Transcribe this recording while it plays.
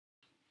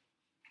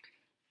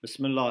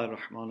بسم الله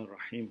الرحمن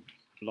الرحيم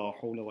لا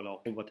حول ولا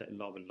قوة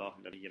إلا بالله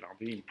العلي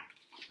العظيم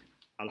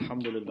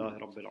الحمد لله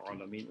رب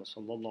العالمين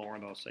وصلى الله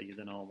على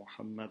سيدنا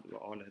محمد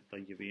وآله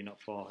الطيبين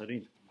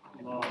الطاهرين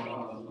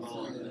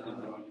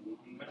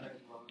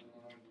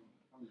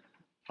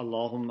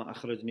اللهم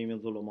أخرجني من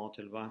ظلمات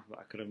الوهم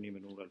وأكرمني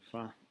من نور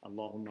الفهم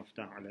اللهم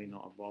افتح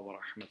علينا أبواب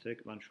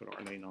رحمتك وانشر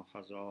علينا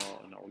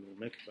خزائن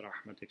علومك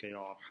برحمتك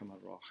يا أرحم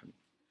الراحمين.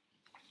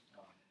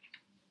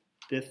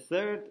 The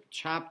third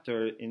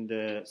chapter in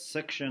the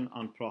section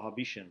on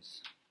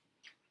prohibitions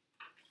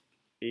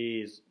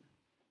is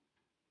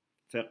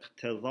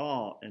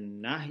فاقتضاء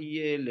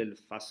النهي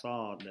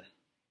للفساد.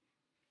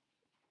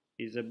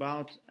 Is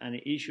about an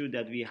issue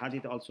that we had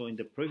it also in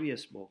the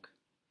previous book,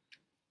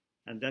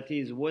 and that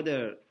is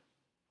whether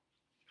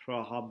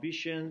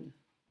prohibition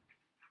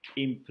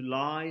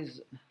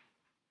implies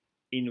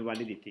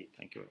invalidity.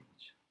 Thank you very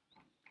much.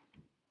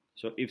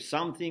 So if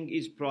something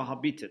is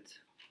prohibited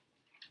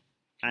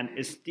and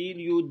still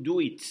you do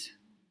it,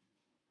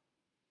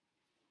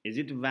 is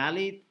it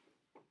valid?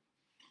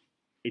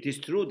 It is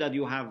true that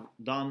you have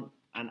done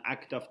an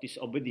act of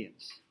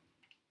disobedience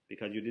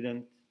because you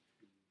didn't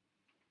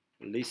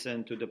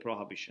listen to the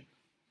prohibition.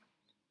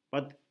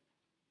 But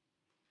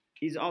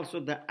is also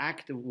the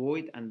act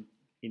void and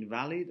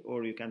invalid?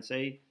 Or you can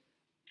say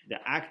the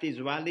act is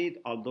valid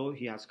although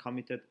he has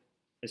committed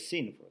a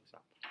sin, for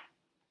example.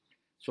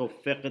 So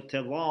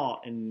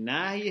فَاقْتِضَاء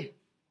النَّهْيِ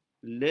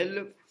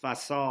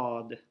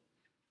للفساد,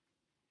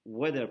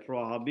 whether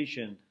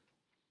prohibition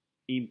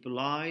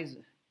implies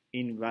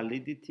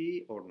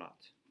invalidity or not.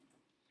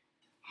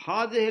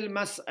 هذه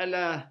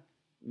المسألة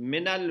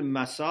من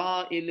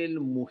المسائل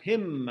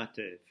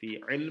المهمة في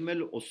علم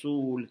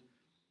الأصول.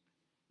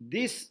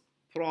 This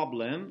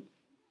problem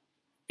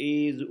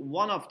is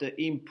one of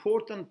the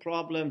important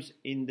problems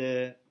in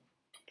the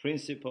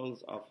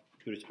principles of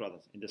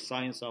jurisprudence, in the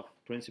science of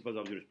principles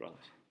of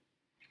jurisprudence.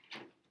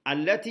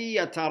 التي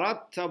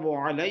يترتب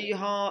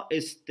عليها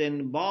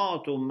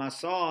استنباط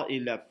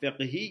مسائل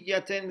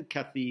فقهية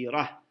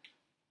كثيرة,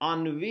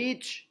 on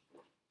which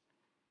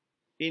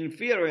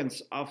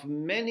inference of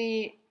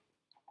many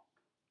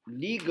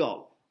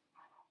legal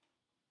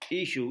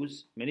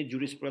issues, many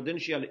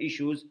jurisprudential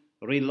issues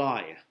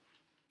rely.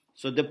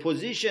 So the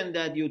position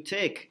that you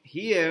take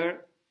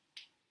here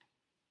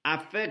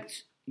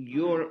affects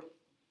your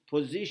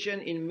position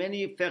in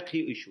many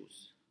fiqh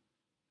issues.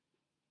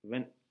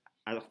 When,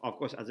 of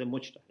course, as a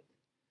mujtahid.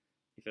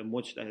 If a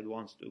mujtahid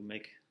wants to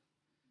make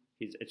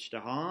his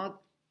ijtihad,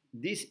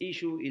 this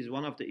issue is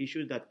one of the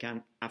issues that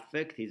can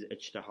affect his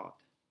ijtihad.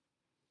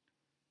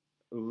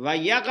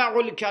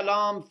 وَيَقَعُ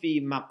الْكَلَامِ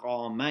فِي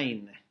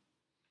مَقَامَيْنِ.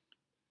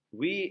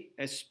 We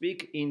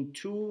speak in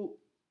two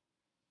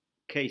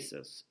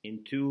cases,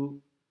 in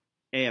two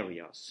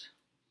areas.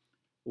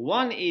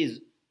 One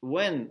is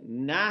when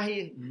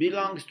nahi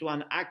belongs to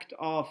an act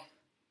of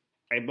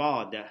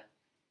ibadah,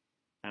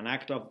 an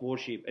act of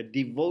worship, a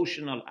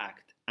devotional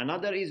act.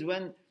 Another is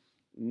when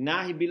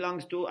nahi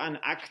belongs to an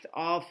act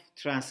of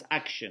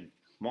transaction,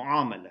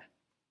 mu'amala.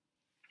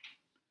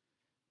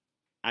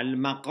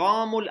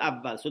 Al-maqam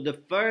al-awwal. So the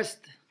first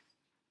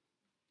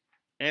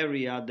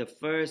area, the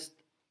first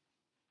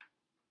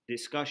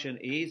discussion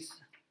is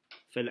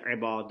fil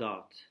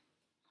ibadat,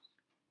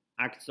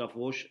 acts of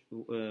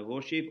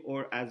worship,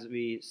 or as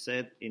we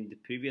said in the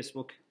previous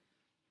book,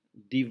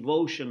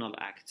 devotional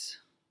acts.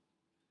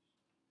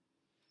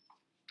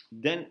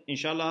 Then,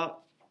 inshallah,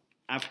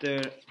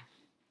 after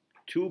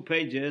 2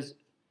 pages,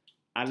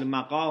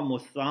 al-maqam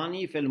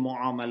al-thani fil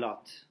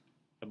mu'amalat,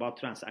 about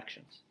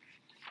transactions.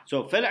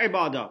 So, fil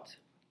ibadat.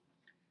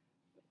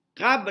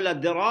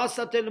 قبل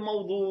دراسة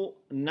الموضوع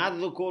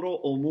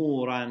نذكر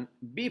أمورا.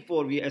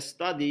 Before we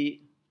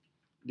study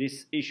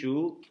this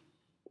issue,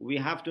 we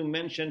have to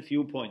mention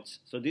few points.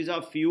 So these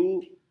are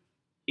few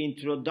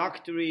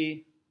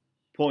introductory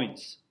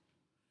points.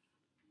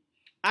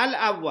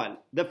 Al-awwal,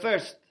 the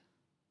first.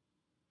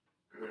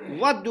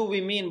 What do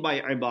we mean by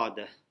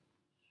ibadah?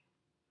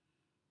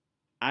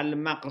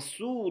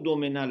 Al-maqsood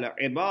min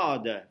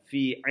al-ibadah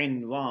fi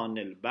inwan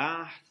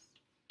al-bahth.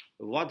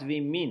 What we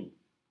mean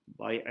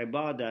by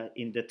ibadah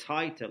in the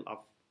title of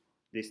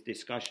this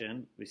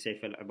discussion, we say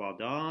fil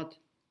ibadat,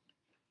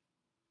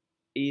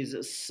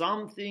 is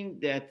something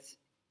that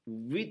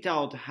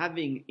without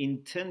having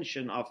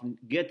intention of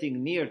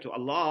getting near to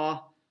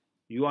Allah,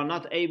 you are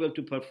not able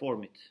to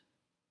perform it.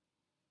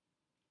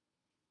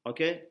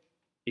 Okay?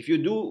 If you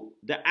do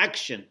the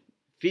action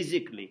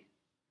physically,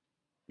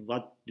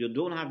 but you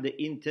don't have the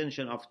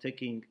intention of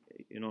taking,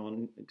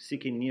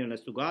 seeking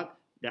nearness to God,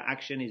 the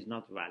action is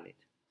not valid.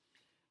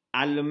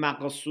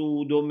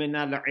 Al-maqsood min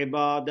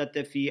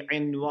al-ibadat fi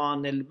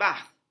inwan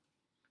al-bahth.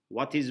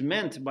 What is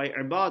meant by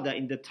ibadah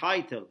in the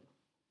title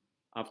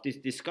of this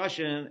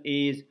discussion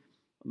is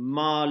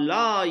ما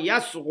لا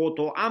يسقط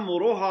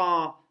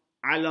أمرها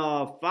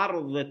على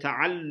فرض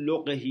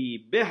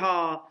تعلقه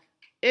بها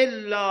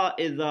إلا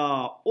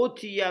إذا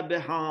أتي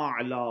بها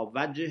على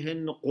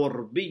وجه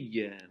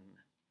قربي.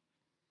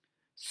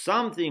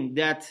 Something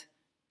that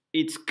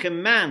its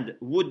command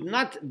would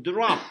not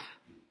drop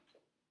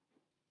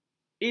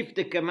if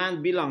the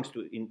command belongs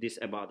to in this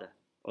ibadah.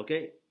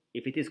 Okay?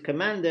 If it is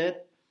commanded,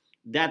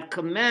 that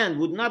command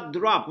would not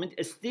drop,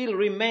 it still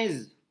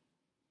remains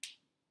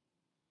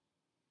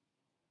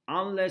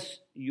unless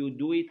you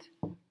do it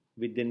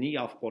with the niyyah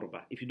of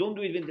qurbah. If you don't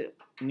do it with the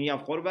niyyah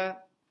of qurbah,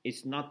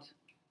 it's not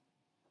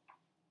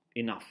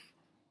enough.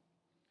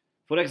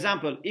 For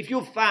example, if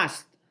you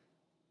fast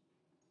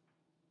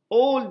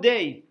all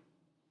day,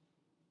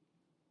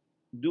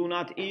 do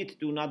not eat,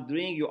 do not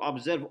drink, you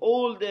observe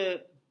all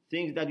the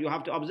things that you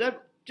have to observe,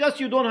 just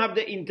you don't have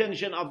the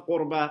intention of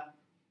qurbah,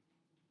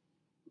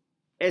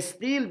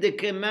 still the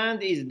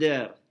command is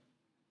there.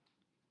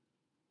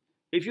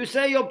 If you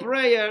say your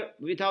prayer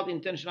without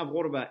intention of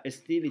qurbah,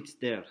 still it's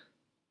there.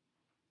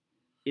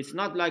 It's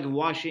not like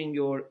washing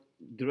your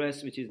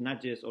dress which is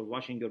najis or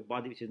washing your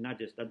body which is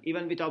najis. That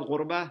even without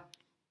qurbah,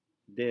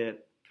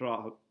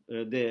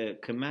 the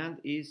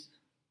command is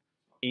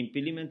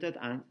implemented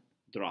and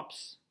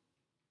drops.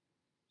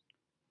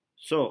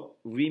 So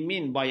we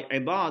mean by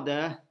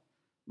ibadah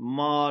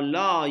ma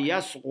la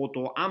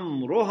yasqutu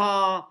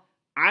amruha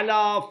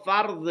ala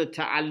fard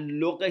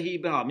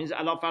ta'alluqihi biha, means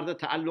ala fard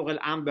ta'alluq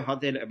al-am bi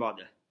hadhihi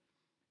al-ibadah.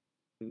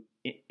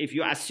 If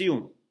you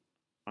assume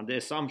on the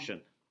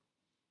assumption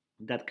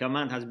that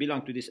command has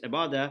belonged to this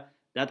ibadah,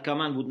 that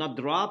command would not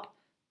drop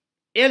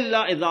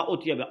illa idha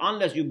utiya bi,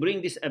 unless you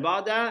bring this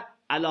ibadah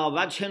ala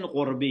wajhin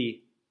qurbi,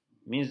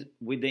 means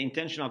with the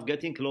intention of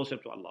getting closer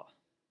to Allah.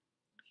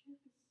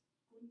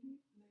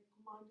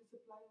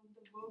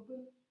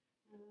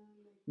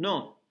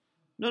 No,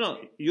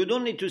 you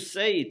don't need to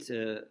say it.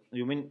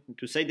 You mean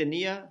to say the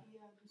niyyah?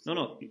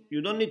 No,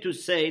 you don't need to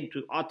say,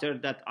 to utter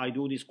that I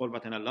do this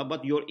qurbatan Allah,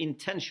 but your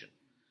intention.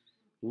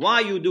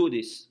 Why you do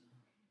this?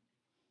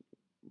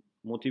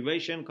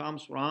 Motivation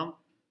comes from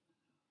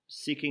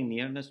seeking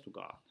nearness to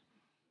God.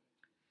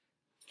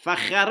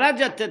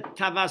 فخرجت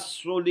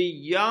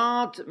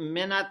التوسليات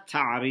من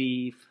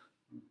التعريف.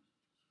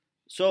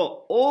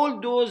 So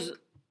all those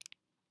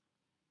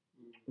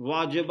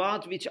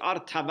wajibat which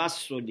are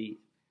tawassuli.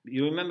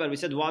 You remember we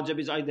said wajib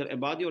is either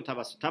ibadi or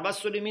tawassul.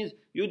 Tawassuli means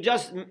you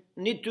just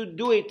need to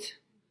do it.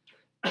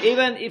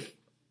 Even if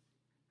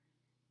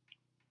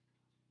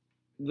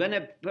when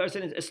a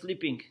person is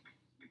sleeping,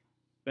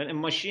 when a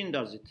machine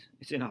does it,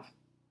 it's enough.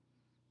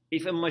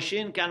 If a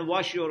machine can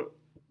wash your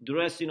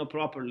dress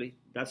properly,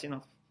 that's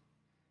enough.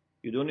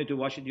 You don't need to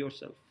wash it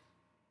yourself.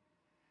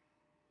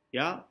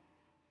 Yeah?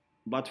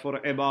 But for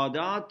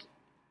ibadat,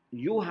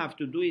 you have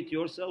to do it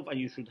yourself and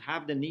you should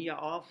have the niyyah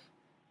of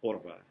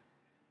qurbah.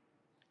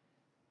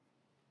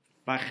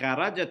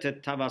 فخرجت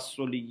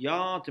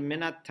التوسليات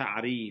من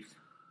التعريف.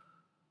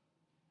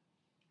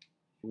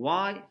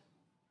 Why?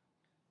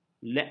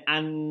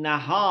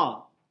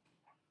 لأنها,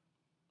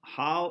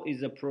 how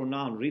is a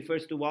pronoun,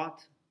 refers to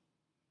what?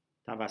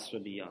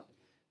 Tawassuliyat.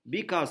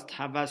 Because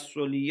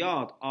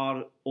tawassuliyat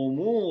are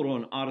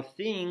umurun, are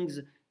things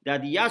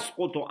that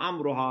yasqutu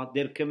amruha,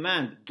 their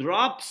command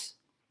drops,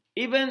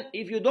 even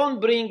if you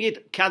don't bring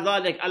it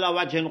كذلك على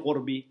وجه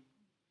قربي.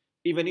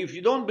 Even if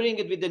you don't bring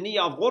it with the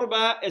niyyah of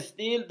qurbah,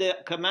 still the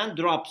command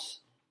drops.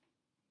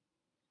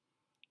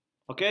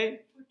 Okay?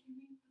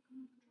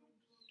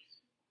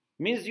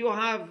 Means you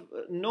have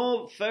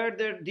no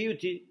further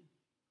duty.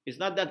 It's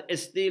not that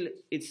still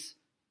it's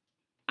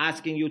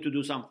asking you to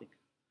do something.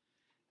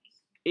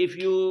 If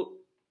you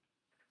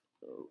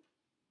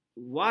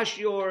wash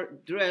your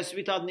dress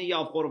without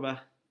niyyah of qurbah,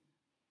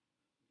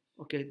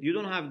 okay, you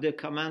don't have the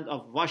command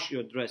of wash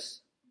your dress.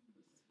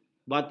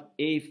 But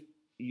if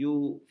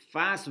you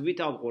fast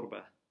without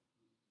qurbah,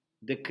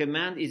 the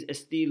command is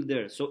still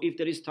there. So if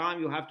there is time,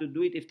 you have to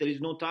do it. If there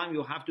is no time,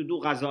 you have to do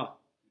ghaza.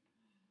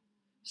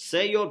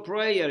 Say your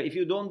prayer. If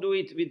you don't do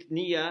it with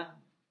niyyah,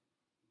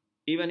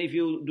 even if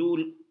you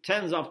do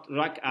tens of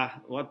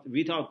rak'ah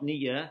without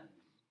niyyah,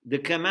 the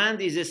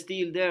command is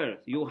still there.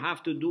 You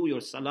have to do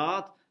your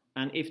salat,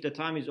 and if the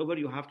time is over,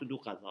 you have to do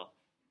qadha.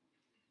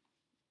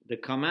 The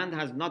command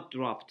has not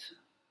dropped.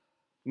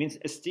 Means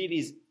still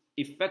is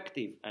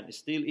effective and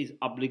still is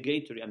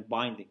obligatory and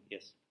binding.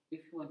 Yes.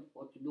 If you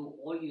want to do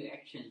all your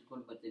actions,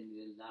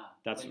 qurbatillah.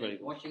 That's very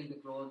good. Washing the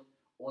clothes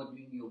or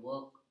doing your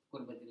work,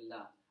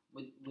 qurbatillah.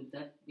 Would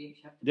that be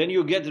acceptable? Then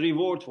you get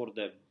reward for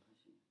them.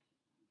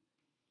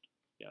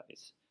 Yeah,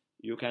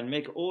 you can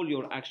make all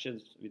your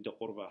actions with the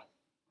qurbah.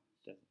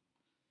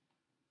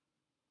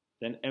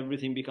 Then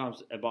everything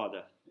becomes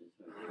ibadah.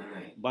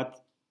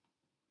 But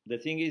the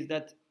thing is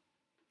that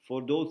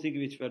for those things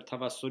which were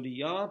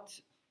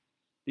tawassuliyat,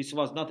 this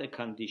was not a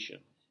condition.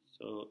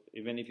 So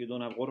even if you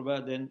don't have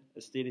qurbah, then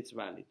still it's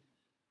valid.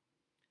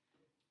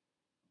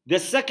 The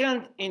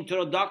second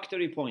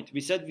introductory point,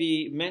 we said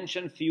we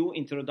mentioned few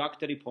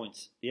introductory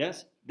points.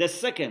 Yes? The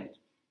second,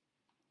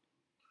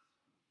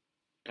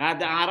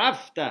 قد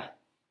عرفت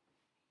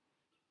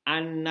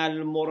أن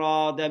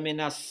المراد من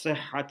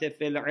الصحة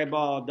في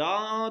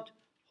العبادات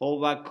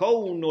هو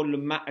كون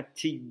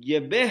المأتي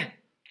به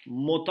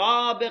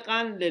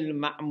مطابقا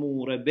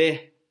للمأمور به.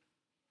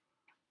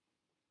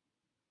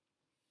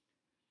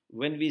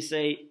 When we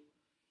say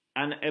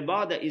an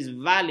ibadah is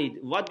valid,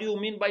 what do you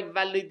mean by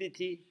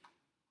validity?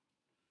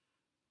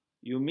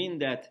 You mean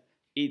that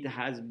it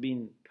has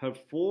been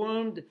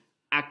performed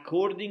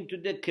according to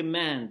the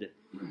command.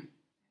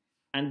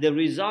 And the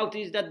result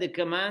is that the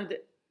command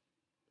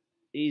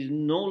is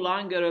no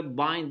longer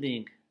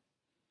binding.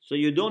 So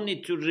you don't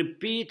need to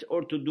repeat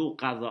or to do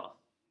qadha,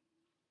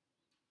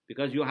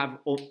 because you have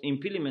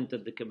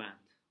implemented the command.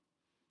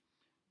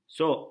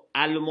 So,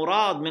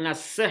 al-murad min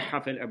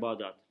as-sihha fil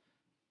ibadat.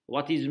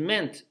 What is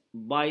meant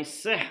by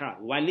sihha,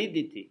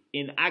 validity,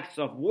 in acts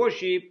of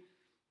worship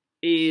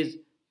is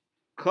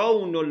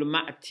kawnul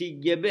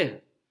ma'tiyya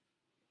bih,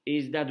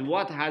 is that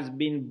what has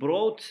been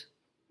brought,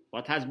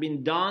 what has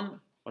been done,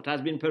 what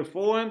has been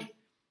performed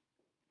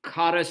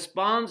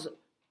corresponds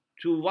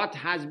to what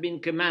has been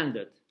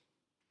commanded.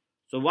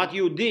 So what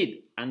you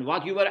did and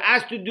what you were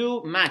asked to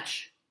do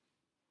match.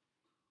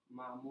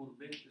 Ma'mur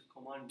bih is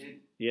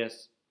commanded.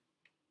 Yes.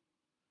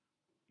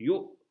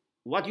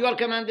 What you are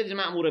commanded is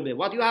ma'mur bih.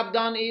 What you have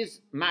done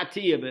is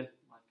ma'tiyya bih.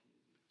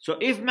 So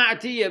if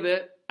ma'tiyya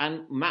bih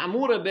and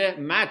ma'mur bih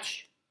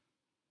match,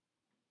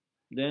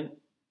 then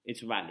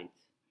it's valid.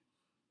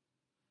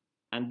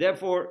 And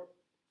therefore,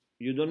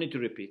 you don't need to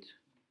repeat.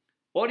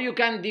 Or you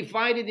can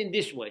divide it in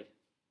this way.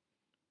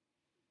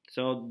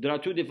 So there are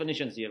two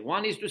definitions here.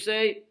 One is to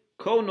say,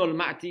 كون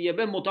المعتية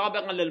به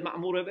مطابقا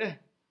للمأمور به.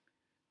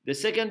 The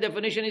second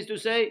definition is to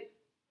say,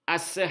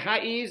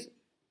 الصحة is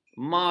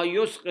ما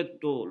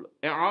يسقط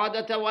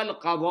الإعادة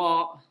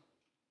والقضاء.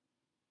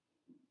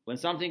 When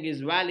something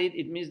is valid,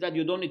 it means that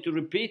you don't need to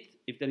repeat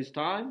if there is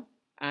time,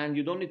 and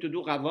you don't need to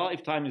do qadha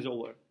if time is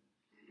over.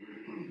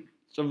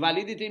 So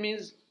validity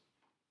means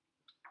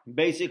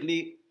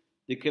basically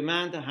the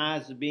command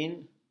has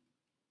been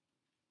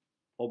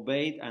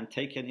obeyed and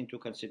taken into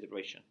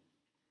consideration.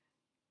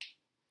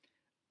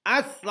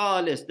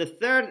 Al-Thalith, the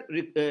third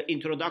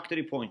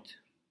introductory point.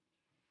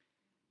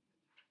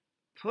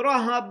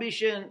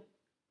 Prohibition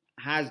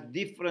has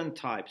different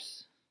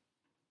types.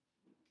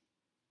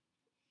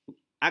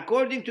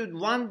 According to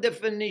one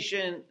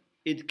definition,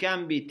 it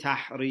can be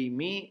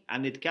tahrimi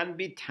and it can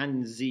be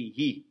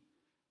tanzihi.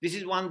 This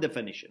is one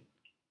definition.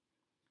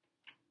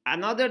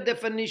 Another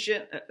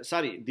definition,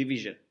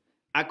 division.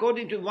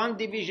 According to one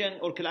division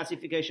or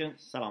classification,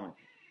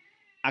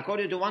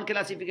 according to one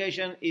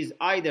classification is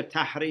either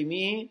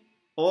tahrimi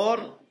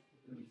or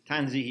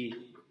tanzihi.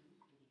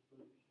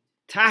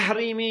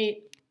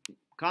 Tahrimi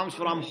comes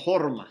from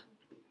hurma,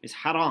 it's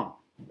haram.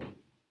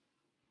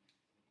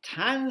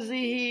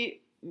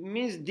 Tanzihi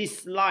means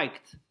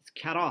disliked, it's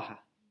karaha,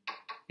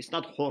 it's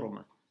not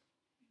hurma.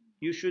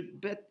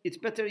 It's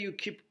better you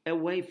keep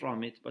away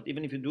from it, but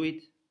even if you do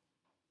it,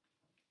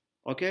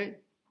 okay?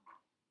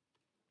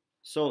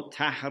 So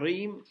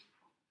tahrim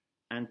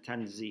and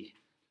tanzih.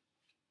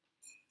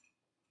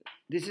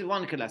 This is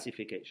one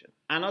classification.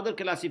 Another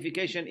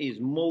classification is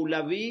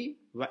Mawlavi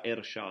wa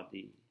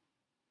Irshadi.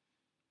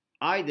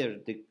 Either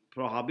the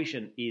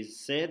prohibition is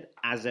said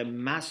as a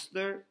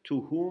master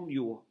to whom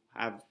you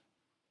have,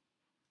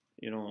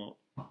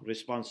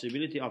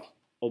 responsibility of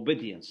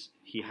obedience.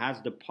 He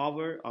has the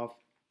power of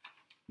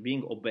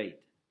being obeyed.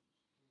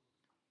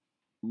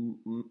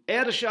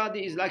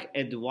 Irshadi is like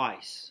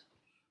advice.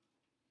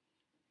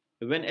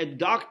 When a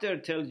doctor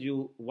tells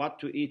you what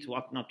to eat,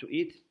 what not to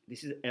eat,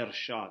 this is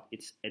irshad,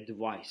 it's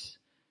advice.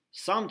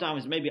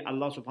 Sometimes maybe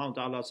Allah subhanahu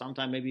wa ta'ala,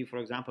 sometimes maybe, for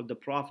example, the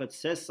Prophet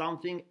says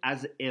something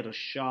as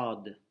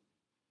irshad.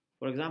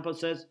 For example,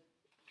 says,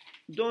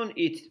 don't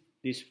eat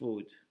this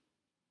food.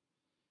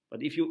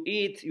 But if you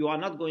eat, you are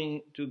not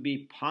going to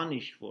be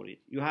punished for it.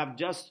 You have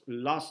just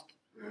lost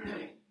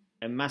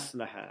a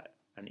maslaha,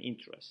 an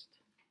interest.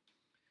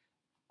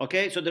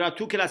 Okay, so there are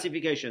two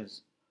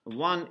classifications.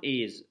 One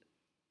is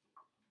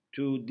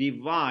to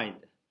divide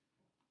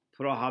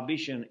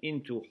prohibition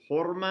into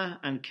hurma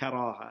and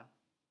karaha.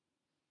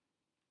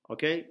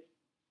 Okay?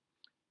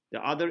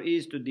 The other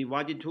is to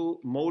divide it to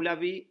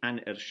Mawlavi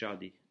and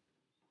Irshadi.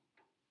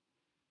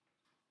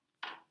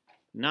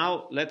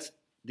 Now let's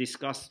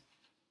discuss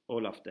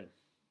all of them.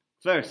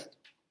 First,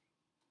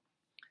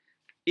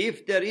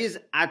 if there is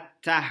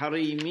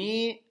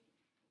at-tahrimi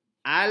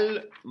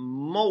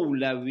al-Mawlavi,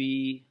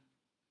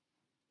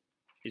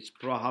 it's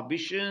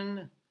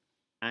prohibition,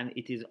 and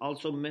it is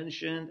also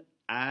mentioned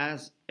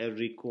as a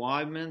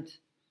requirement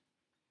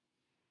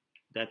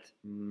that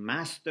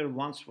master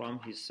wants from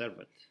his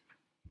servant.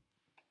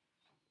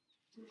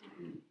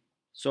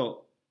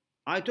 So,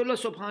 Ayatollah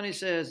Subhani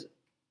says,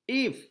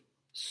 if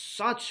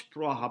such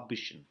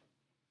prohibition,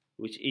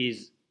 which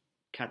is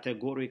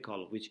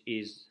categorical, which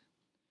is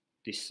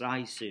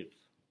decisive,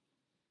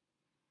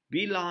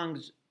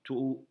 belongs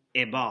to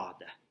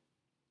ibadah,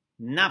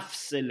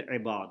 nafs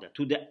al-ibadah,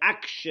 to the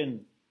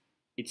action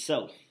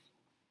itself,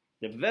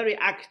 the very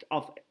act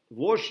of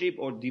worship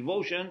or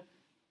devotion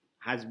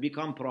has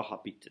become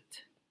prohibited.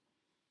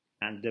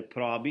 And the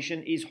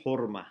prohibition is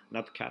hurma,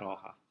 not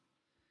karaha.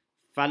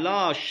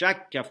 فَلَا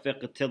شَكَّ فِي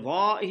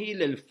اقْتِضَائِهِ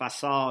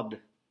لِلْفَسَادِ.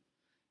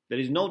 There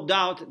is no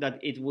doubt that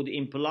it would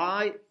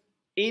imply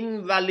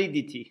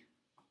invalidity.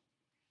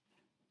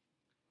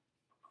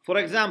 For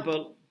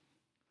example,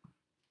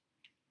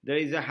 there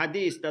is a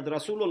hadith that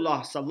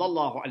Rasulullah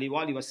sallallahu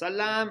alaihi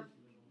wasallam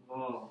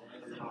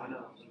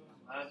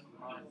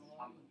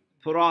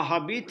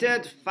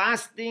prohibited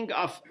fasting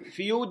of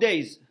few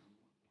days.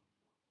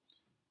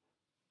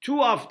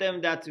 Two of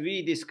them that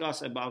we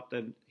discuss about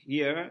them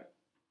here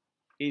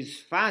is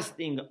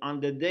fasting on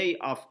the day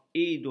of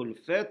Eid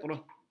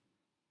al-Fitr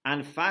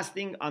and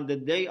fasting on the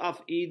day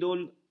of Eid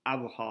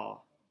al-Adha.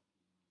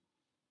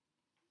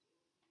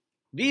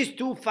 These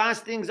two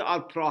fastings are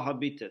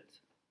prohibited.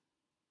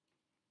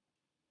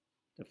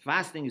 The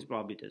fasting is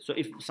prohibited. So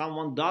if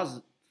someone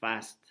does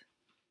fast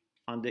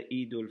on the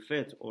Eid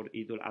al-Fitr or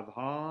Eid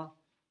al-Adha,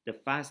 the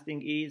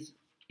fasting is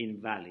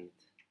invalid.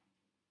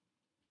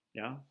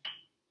 Yeah?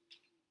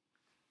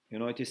 You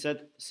know, it is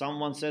said,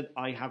 someone said,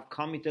 I have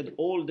committed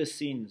all the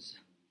sins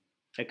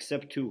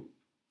except two.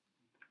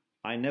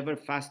 I never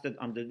fasted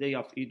on the day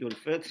of Eid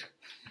al-Fitr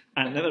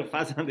and never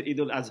fasted on the Eid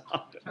al-Adha.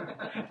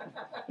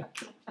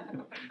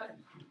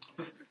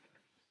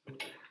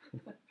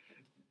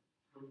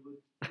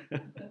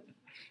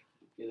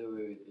 Get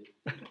away with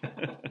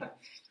it.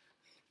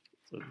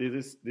 So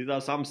these are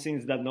some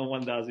sins that no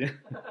one does. Yeah?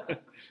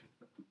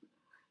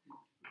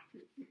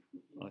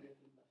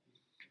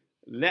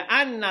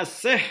 لأن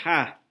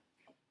الصحة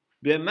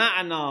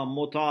بمعنى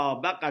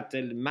مطابقة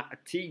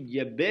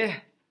المأتي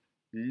به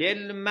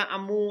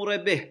للمأمور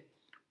به.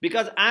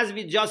 Because as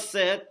we just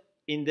said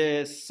in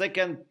the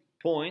second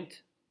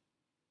point,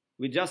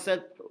 we just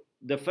said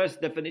the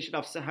first definition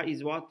of sahha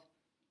is what?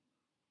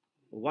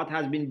 What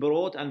has been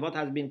brought and what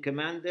has been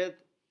commanded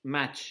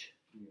match.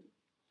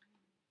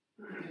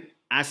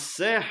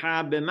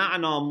 الصحة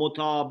بمعنى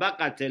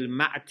مطابقة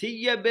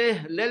المأتي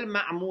به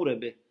للمأمور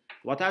به.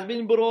 What has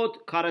been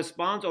brought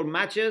corresponds or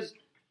matches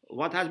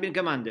what has been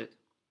commanded.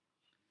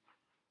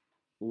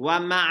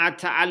 ومع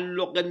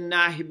تعلق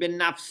النهي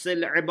بنفس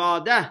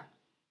العبادة.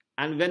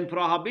 And when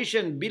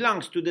prohibition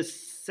belongs to the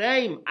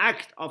same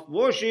act of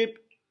worship,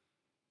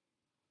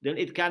 then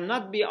it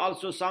cannot be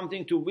also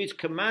something to which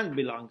command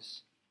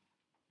belongs.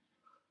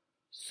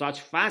 Such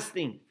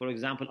fasting, for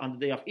example, on the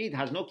day of Eid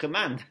has no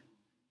command.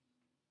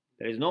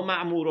 There is no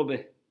ma'mur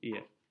bih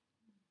here.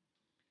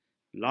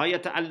 لا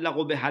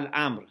يتعلق بها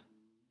الأمر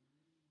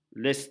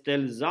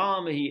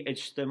لاستلزامه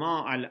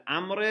اجتماع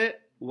الأمر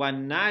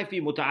والنهي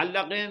في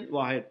متعلق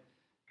واحد.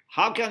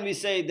 How can we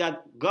say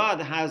that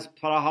God has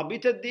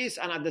prohibited this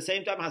and at the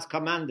same time has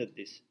commanded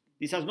this?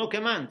 This has no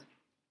command.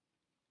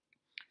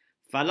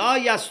 فلا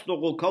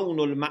يصدق كون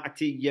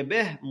المأتي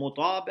به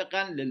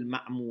مطابقا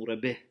للمأمور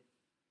به.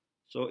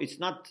 So it's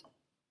not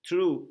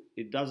true.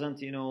 It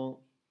doesn't,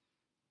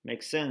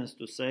 make sense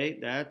to say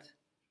that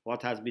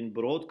what has been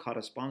brought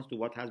corresponds to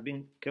what has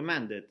been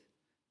commanded,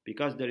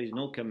 because there is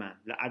no command.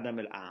 لعدم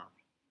الأمر.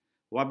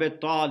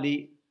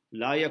 وبالتالي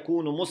لا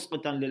يكون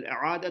مسقطا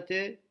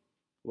للإعادة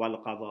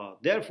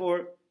والقضاء.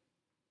 Therefore,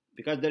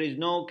 because there is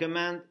no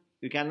command,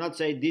 you cannot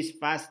say this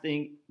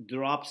fasting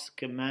drops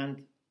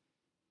command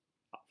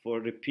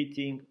for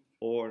repeating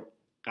or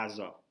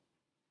qaza,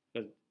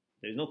 because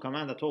there is no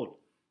command at all.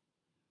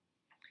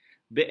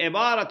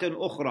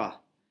 بعبارة أخرى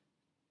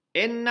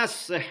إن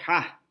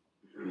الصحة,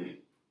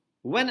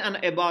 when an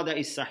ibadah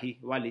is sahih,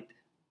 valid,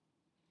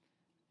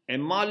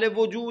 إما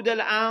لوجود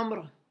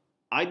الأمر,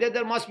 either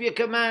there must be a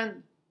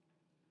command,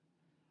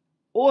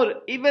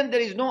 or even there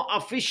is no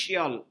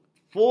official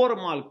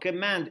formal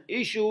command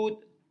issued,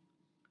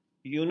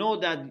 you know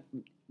that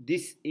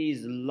this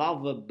is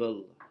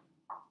lovable,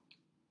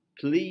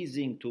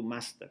 pleasing to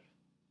master.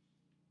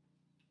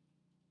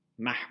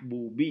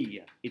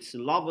 Mahbubiyya, it's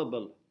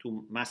lovable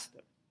to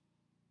master.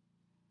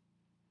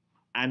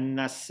 أن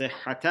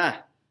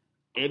الصحة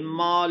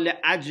إما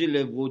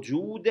لأجل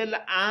وجود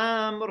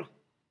الأمر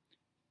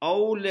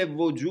أو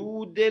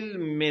لوجود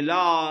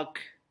الملاك.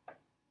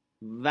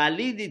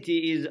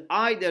 Validity is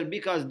either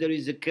because there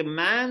is a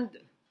command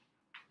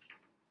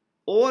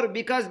or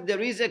because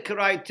there is a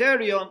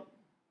criterion,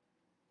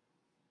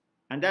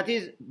 and that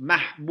is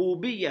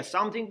mahbubiyya,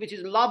 something which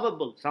is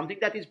lovable, something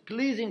that is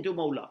pleasing to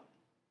Mawla.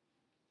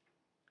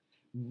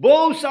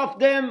 Both of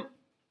them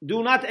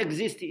do not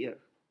exist here.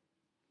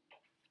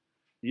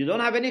 You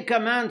don't have any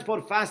command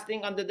for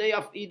fasting on the day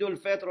of Eid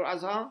al-Fitr or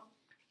Adha,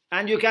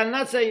 and you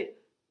cannot say,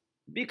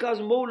 because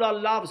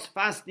Mawla loves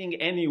fasting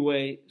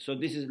anyway, so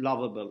this is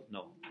lovable.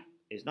 No,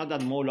 it's not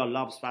that Mawla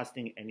loves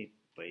fasting anyway.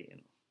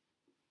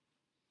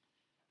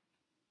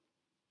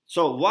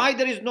 So why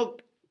there is no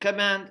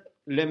command?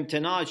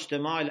 لامتناع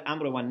اجتماع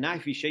الأمر والنهي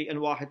في شيء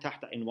واحد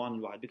تحت عنوان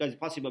واحد. Because it's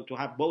possible to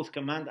have both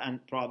command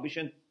and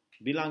prohibition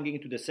belonging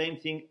to the same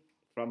thing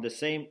from the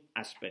same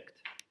aspect.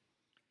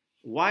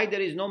 Why there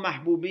is no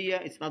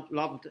mahbubiyya, it's not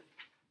loved?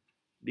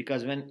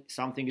 Because when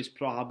something is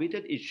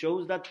prohibited, it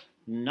shows that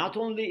not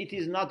only it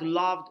is not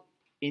loved,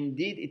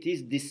 indeed it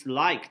is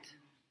disliked.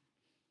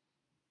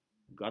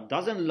 God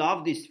doesn't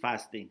love this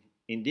fasting.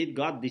 Indeed,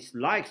 God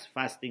dislikes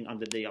fasting on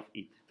the day of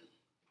Eid.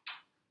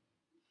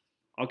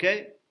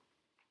 Okay?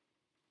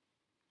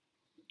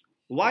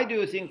 Why do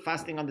you think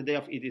fasting on the day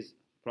of Eid is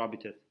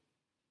prohibited?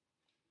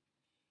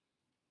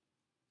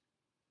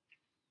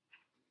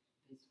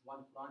 one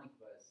Quranic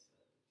verse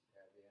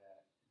where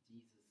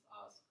Jesus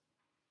asked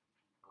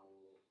for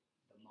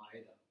the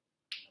Ma'idah.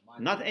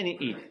 Not any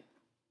Eid,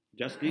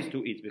 just these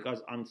two Eids,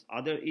 because on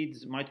other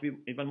Eids might be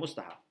even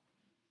mustahab.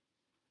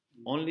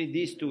 Only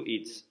these two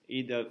Eids,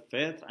 Eid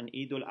al-Fitr and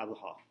Eid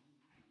al-Adha.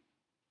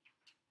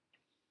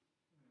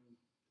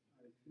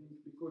 I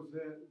think because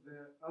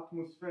the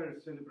atmosphere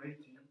is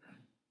celebrating.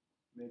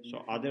 Maybe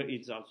So other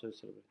Eids also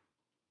celebrate.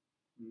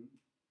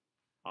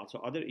 Also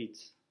other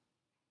Eids.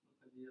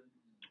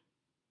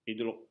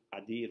 Eid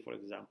al-Adir, for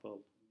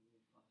example.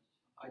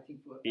 I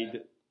think for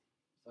Eid.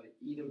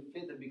 Eid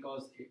al-Fitr,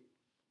 because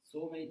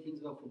so many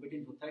things were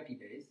forbidden for 30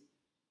 days,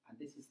 and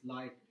this is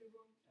like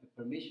a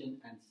permission,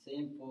 and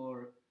same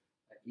for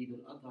Eid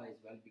al-Adha as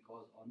well,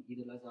 because on Eid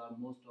al-Adha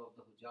most of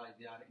the Hujjaj,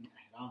 they are in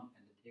ihram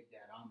and they take the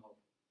ihram off,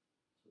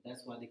 so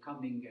that's why they're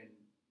coming and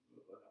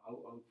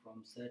out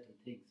from certain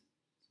things,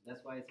 so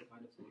that's why it's a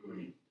kind of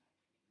celebration.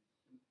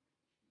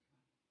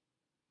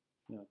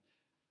 Yeah.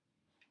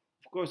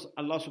 Of course,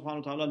 Allah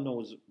subhanahu wa ta'ala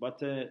knows, but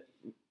there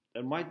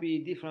might be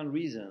different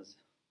reasons.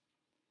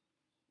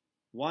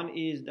 One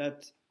is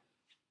that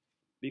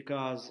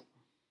because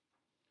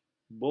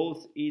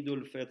both Eid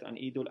al-Fitr and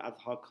Eid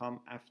al-Adha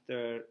come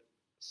after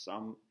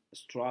some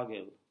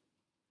struggle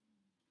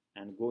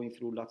and going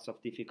through lots of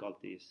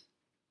difficulties.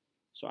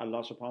 So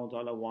Allah subhanahu wa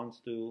ta'ala wants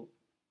to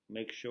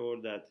make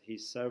sure that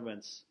His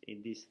servants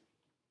in this,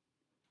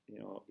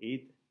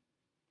 Eid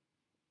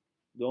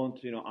don't,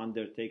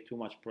 undertake too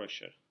much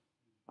pressure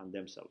on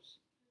themselves.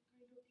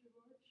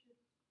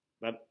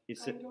 But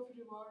it's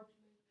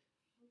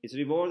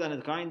reward and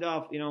a kind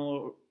of,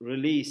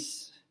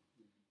 release.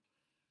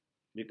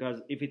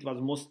 Because if it was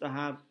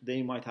mustahab,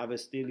 they might have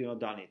still,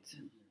 done it.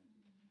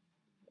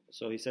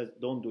 So he says,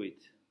 don't do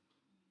it.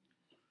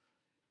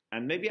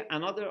 And maybe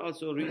another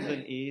also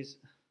reason is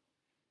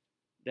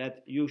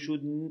that you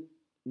should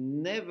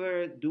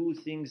never do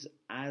things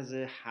as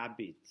a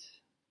habit,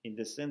 in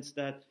the sense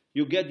that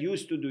you get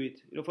used to do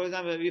it. For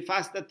example, we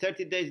fasted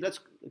 30 days, let's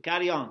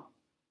carry on.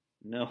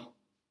 No.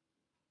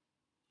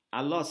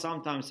 Allah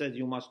sometimes says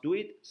you must do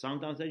it,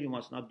 sometimes says you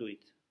must not do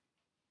it.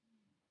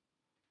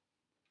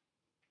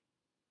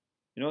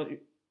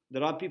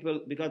 There are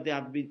people, because they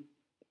have been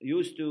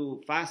used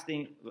to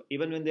fasting,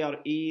 even when they are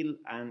ill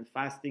and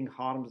fasting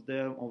harms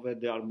them, or when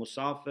they are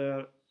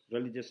musafir,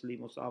 religiously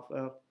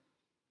musafir,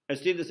 and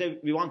still they say,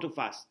 we want to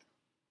fast.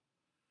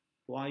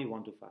 Why you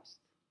want to fast?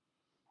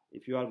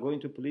 If you are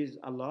going to please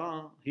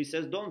Allah, He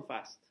says don't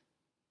fast.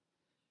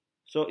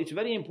 So it's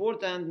very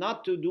important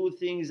not to do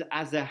things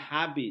as a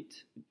habit.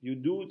 You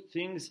do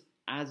things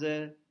as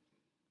a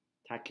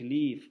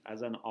taklif,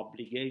 as an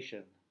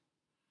obligation,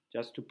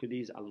 just to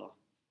please Allah.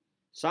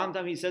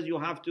 Sometimes He says you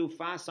have to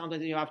fast,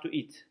 sometimes you have to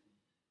eat.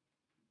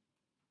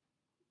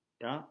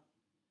 Yeah?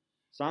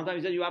 Sometimes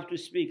He says you have to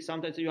speak,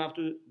 sometimes you have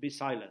to be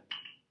silent.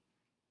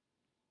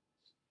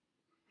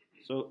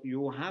 So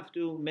you have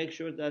to make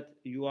sure that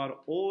you are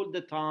all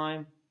the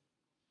time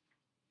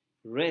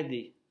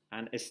ready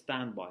and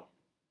stand by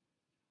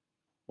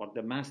what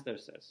the Master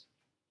says.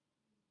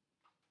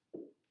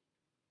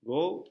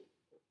 Go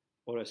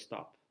or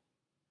stop.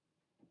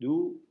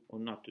 Do or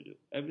not to do.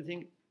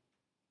 Everything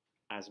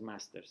as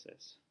Master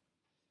says.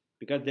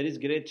 Because there is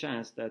great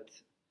chance that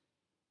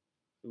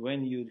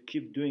when you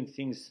keep doing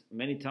things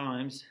many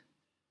times,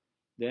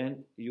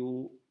 then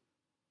you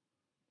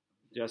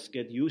just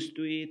get used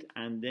to it,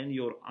 and then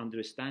your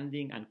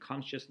understanding and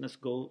consciousness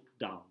go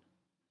down.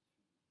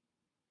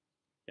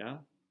 Yeah?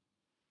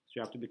 So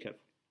you have to be careful.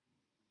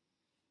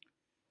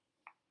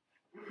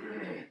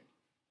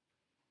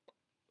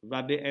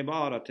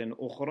 وَبِعِبَارَةٍ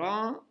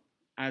أُخْرَى,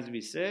 as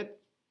we said,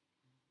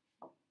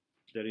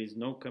 there is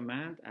no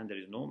command and there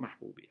is no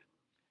mahbubiyah.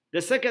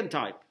 The second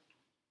type,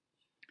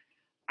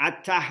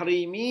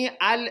 التحريمي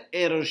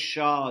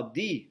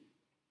الإرشادي.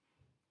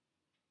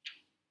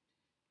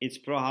 It's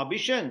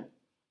prohibition.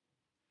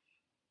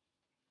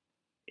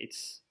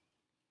 It's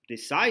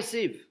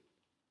decisive.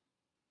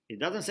 It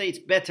doesn't say it's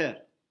better,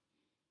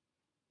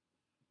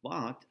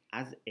 but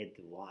as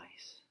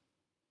advice.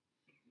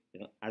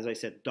 As I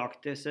said,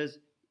 doctor says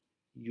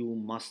you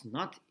must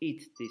not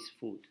eat this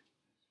food.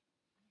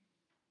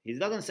 He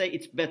doesn't say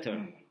it's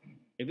better.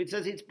 If it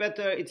says it's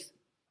better, it's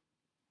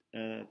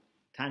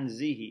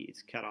tanzihi,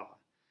 it's karaha.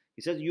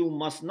 He says you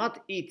must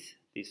not eat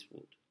this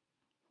food.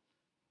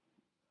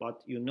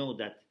 But you know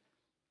that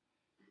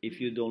if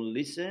you don't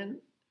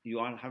listen, you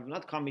have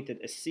not committed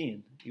a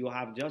sin. You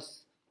have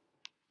just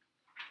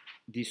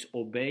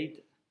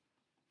disobeyed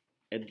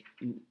an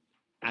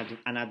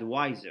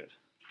advisor.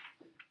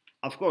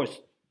 Of course,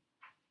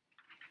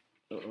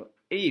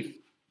 if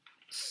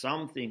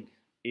something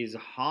is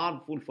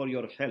harmful for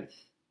your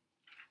health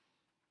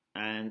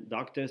and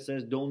doctor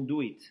says don't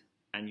do it,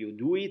 and you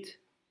do it,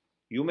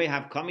 you may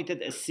have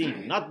committed a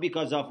sin, not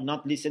because of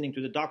not listening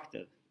to the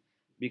doctor,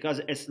 because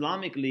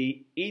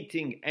Islamically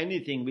eating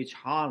anything which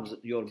harms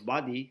your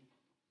body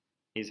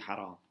is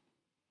haram.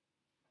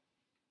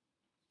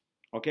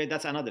 Okay,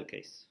 that's another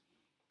case.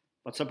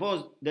 But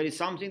suppose there is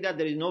something that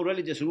there is no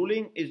religious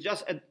ruling, it's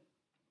just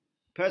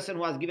person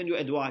who has given you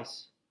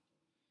advice.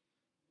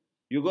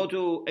 You go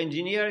to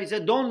engineer, he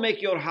said, don't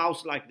make your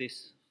house like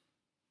this.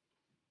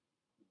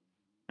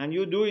 And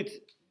you do it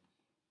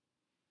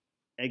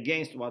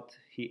against what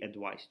he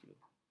advised you.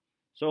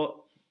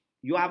 So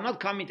you have not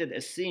committed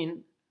a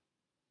sin,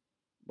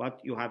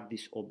 but you have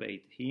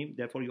disobeyed him,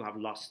 therefore you have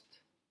lost.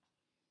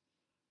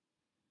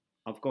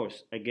 Of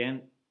course,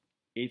 again,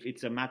 if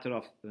it's a matter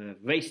of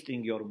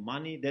wasting your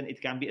money, then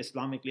it can be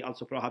Islamically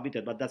also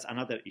prohibited, but that's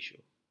another issue.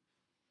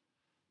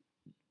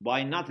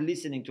 By not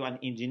listening to an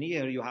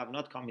engineer, you have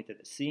not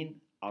committed a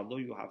sin, although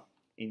you have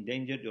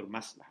endangered your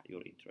maslahah,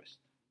 your interest.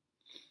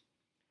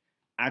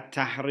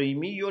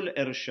 التحريمي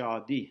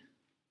الإرشادي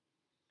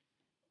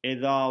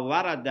إذا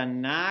ورد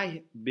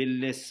النهي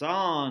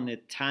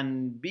باللسان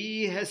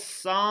تنبيه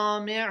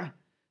السامع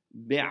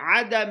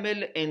بعدم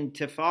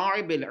الانتفاع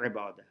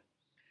بالعبادة.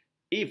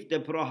 If the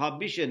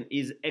prohibition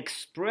is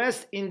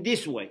expressed in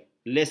this way,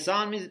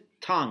 lisan means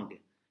tongue,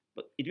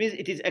 but it means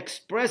it is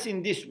expressed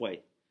in this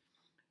way,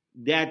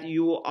 that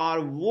you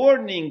are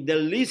warning the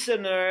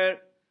listener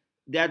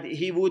that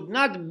he would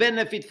not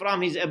benefit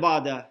from his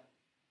ibadah.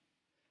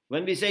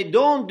 When we say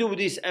don't do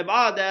this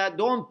ibadah,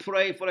 don't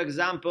pray, for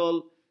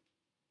example,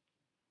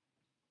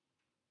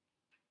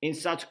 in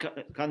such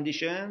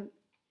condition,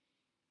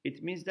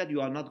 it means that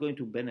you are not going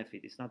to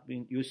benefit. It's not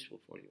being useful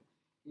for you.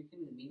 You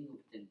can the meaning of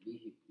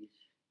tanbih, please.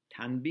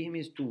 Tanbih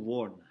means to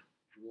warn.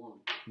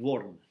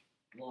 Warn.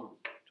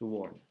 To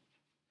warn.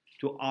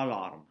 To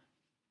alarm.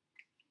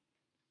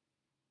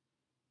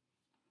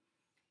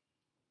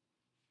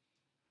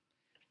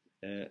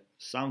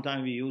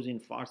 Sometimes we use in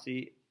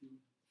Farsi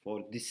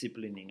for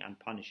disciplining and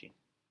punishing.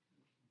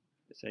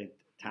 They say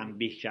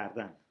tanbih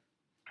kardan.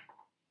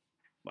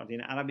 But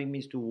in Arabic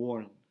means to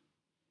warn.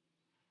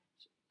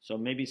 So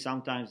maybe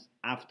sometimes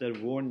after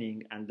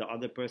warning and the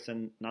other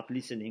person not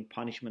listening,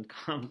 punishment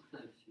comes.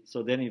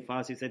 So then in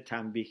Farsi said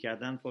tanbih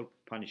kardan for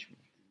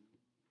punishment.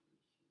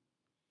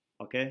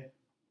 Okay?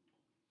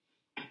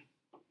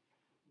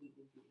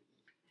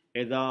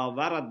 إذا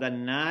ورد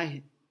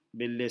النهي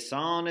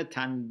باللسان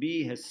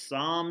تنبيه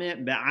السامع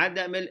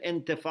بعدم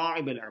الانتفاع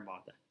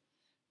بالعبادة.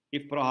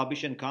 If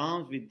prohibition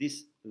comes with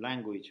this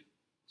language,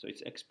 so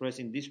it's expressed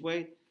in this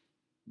way,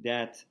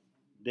 that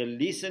the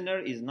listener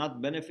is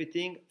not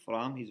benefiting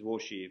from his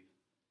worship,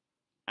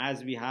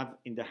 as we have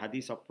in the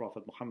hadith of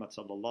Prophet Muhammad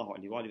sallallahu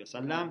alaihi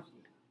wasallam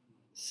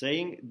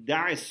saying,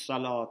 "Da'i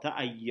salata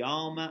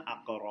ayyama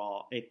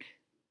aqra'ik."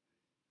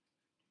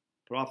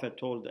 Prophet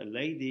told a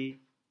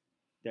lady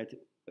that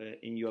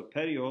in your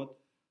period,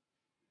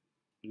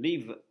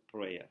 leave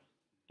prayer,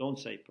 don't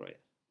say prayer.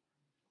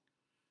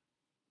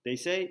 They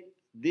say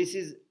this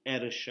is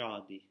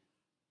irshadi.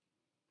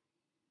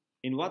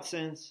 In what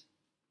sense?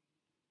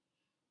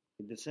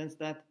 In the sense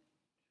that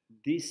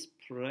this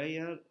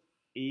prayer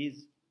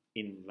is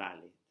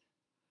invalid.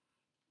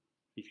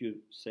 If you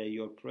say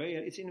your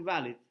prayer, it's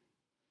invalid.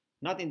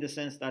 Not in the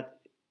sense that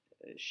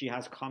she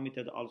has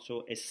committed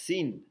also a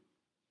sin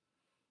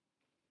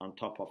on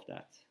top of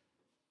that.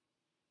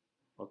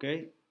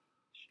 Okay?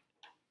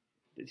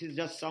 This is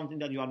just something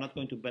that you are not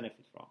going to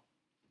benefit from.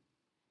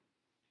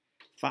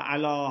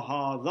 فَعَلَى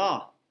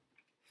هَذَا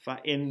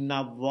فإن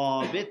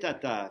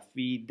الضابطة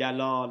في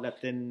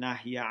دلالة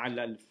النهي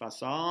على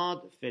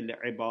الفساد في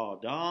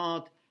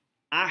العبادات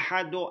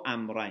أحد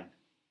أمرين.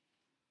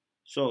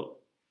 So,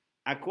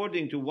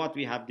 according to what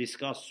we have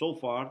discussed so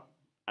far,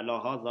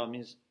 على هذا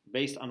means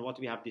based on what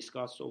we have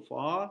discussed so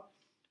far,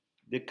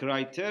 the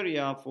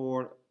criteria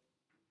for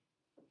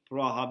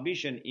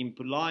prohibition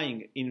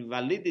implying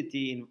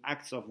invalidity in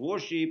acts of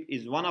worship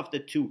is one of the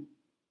two.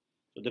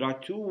 So there are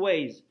two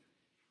ways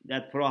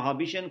that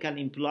prohibition can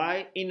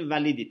imply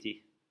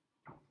invalidity.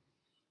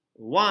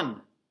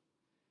 One,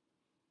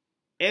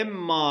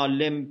 إما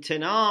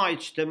لامتناع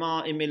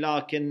اجتماع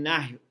ملاك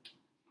النهي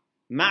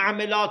مع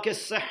ملاك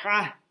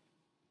الصحة.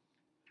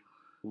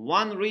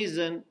 One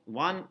reason,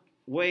 one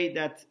way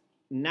that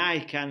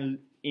nahy can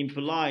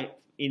imply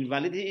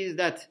invalidity is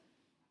that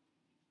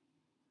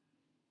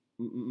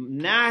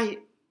nahy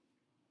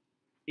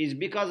is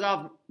because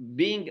of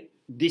being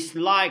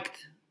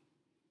disliked.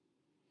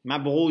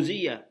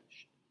 Mabghuziyah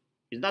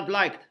is not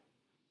liked.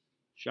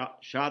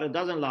 Shara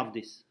doesn't love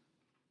this.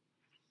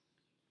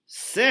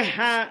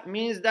 Sihha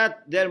means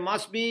that there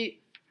must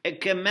be a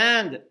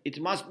command. It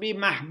must be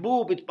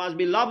mahbub. It must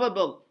be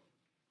lovable.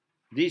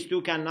 These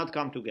two cannot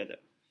come together.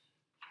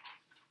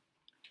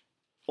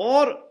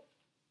 Or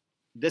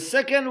the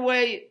second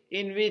way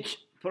in which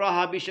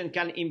prohibition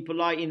can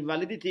imply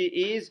invalidity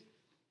is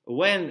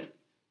when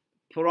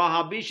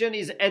prohibition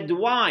is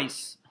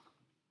advice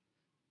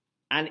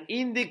and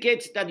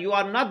indicates that you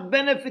are not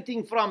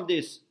benefiting from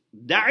this.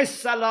 دَعِ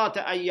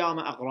الصَّلَاةَ أَيَّامَ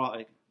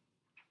أَقْرَائِكَ.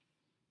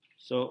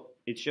 So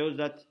it shows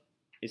that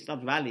it's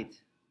not valid.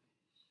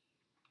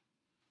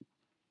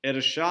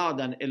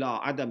 إِرْشَادًا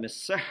إِلَىٰ عَدَمِ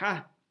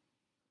الصِّحَّةِ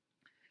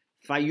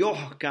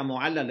فَيُحْكَمُ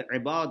عَلَى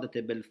الْعِبَادَةِ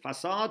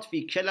بِالْفَسَادِ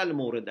فِي كِلَا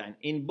الْمُوردَيْنِ.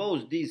 In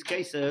both these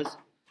cases,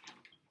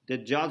 the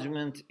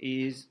judgment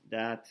is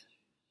that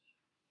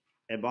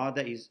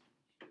ibadah is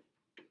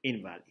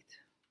invalid.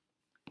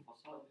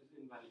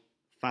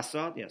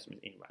 Fasad, yes,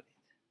 means invalid.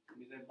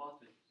 Is a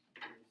batil?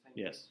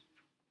 Yes.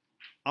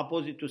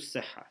 Opposite to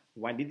sihha,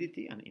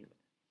 validity and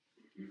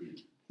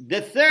invalidity.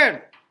 The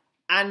third,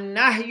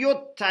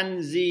 an-nahyu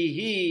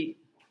tanzihi.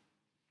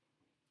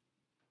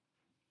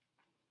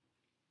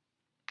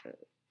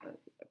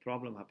 A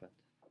problem happened.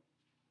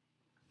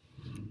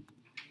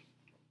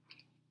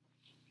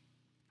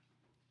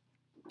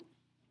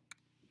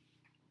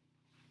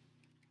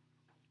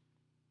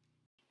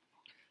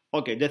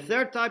 Okay, the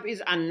third type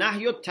is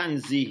an-nahyu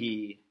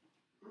tanzihi.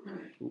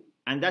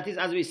 And that is,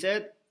 as we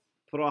said,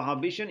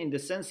 prohibition in the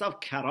sense of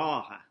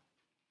karaha.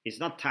 It's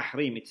not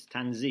tahrim, it's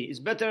tanzih. It's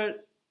better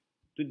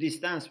to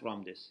distance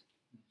from this.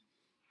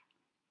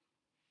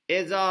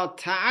 إذا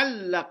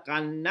تعلق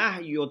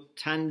النهي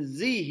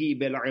التنزيه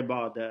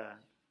بالعبادة.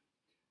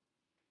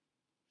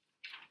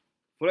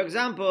 For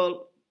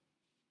example,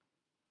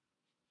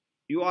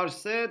 you are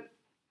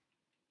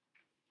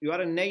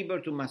a neighbor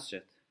to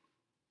masjid.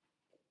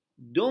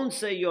 Don't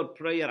say your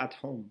prayer at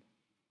home.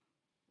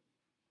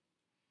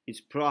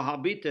 It's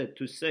prohibited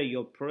to say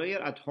your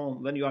prayer at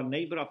home when you are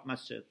neighbor of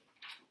masjid.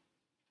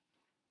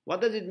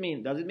 What does it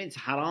mean? Does it mean it's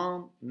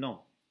haram?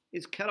 No.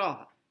 It's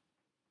karaha.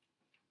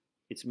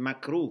 It's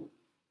makruh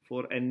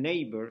for a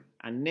neighbor.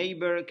 A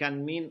neighbor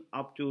can mean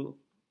up to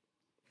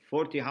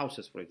 40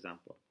 houses, for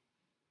example.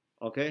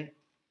 Okay?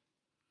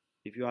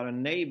 If you are a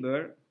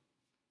neighbor,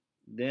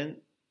 then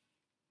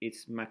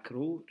it's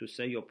makruh to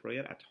say your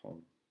prayer at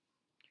home.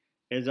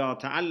 إذا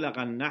تعلق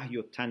النهي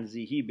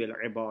التنزيهي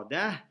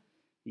بالعبادة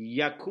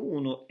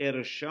يكون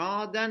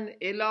إرشادا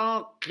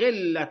إلى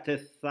قلة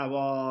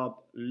الثواب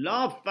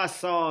لا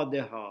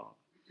فسادها.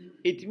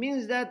 It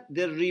means that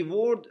the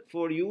reward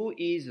for you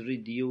is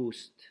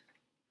reduced.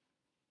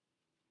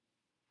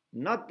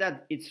 Not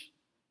that it's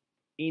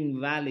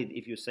invalid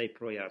if you say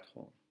prayer at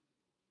home.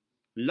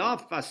 لا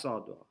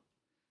فسادها.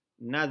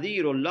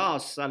 نذير لا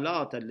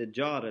صلاة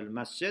لجار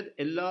المسجد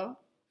إلا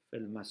في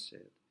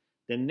المسجد.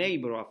 The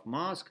neighbor of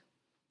mosque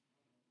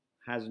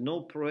has no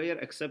prayer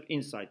except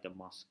inside the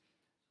mosque.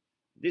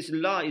 This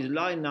law is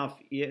law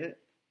nafiya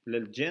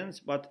lil jins,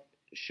 but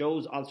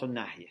shows also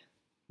nahiya.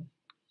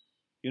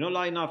 You know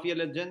law nafiya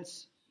lil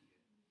jins?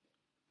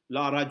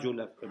 La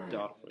rajula fid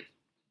dar.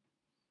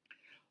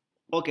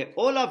 Okay,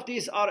 all of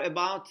these are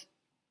about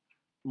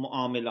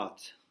mu'amilat.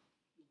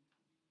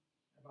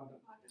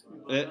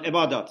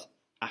 Ibadat.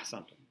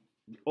 Ahsantum.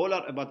 All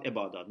are about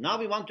ibadat. Now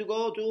we want to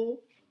go to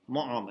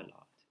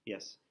mu'amilat.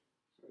 Yes.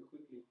 Very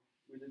quickly,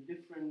 with the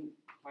different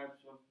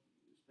types of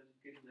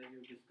specifications that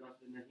you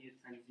discussed, the Nahi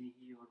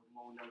Tanzihi or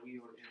Mawlawi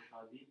or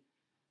Irshadi,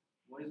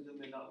 what is the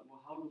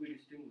how do we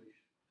distinguish?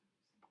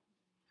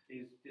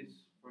 Is this,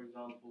 for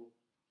example,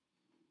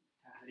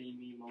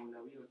 Tahrimi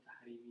Mawlawi or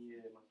Tahrimi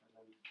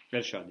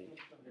Irshadi. Irshadi?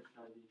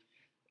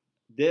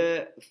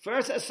 The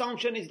first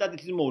assumption is that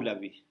it is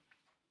Mawlawi,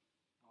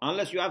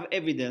 unless you have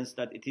evidence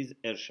that it is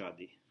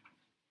Irshadi.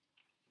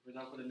 For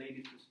example, the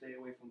ladies to stay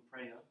away from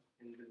prayer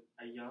in the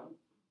Ayyam,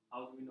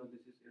 how do we know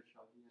this is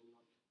Irshadi and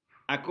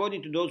not?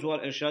 According to those who are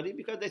Irshadi,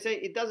 because they say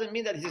it doesn't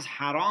mean that it is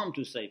haram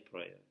to say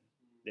prayer.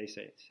 They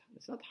say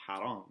it's not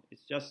haram.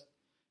 It's just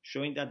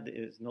showing that there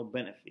is no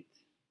benefit.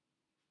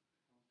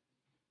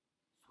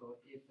 So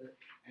if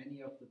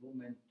any of the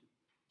women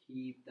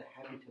keep the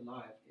habit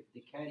alive, if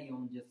they carry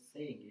on just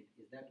saying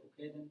it, is that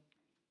okay then?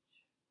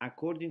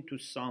 According to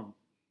some,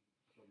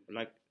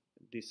 like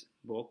this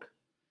book,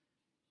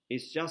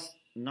 it's just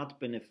not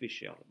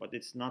beneficial, but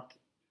it's not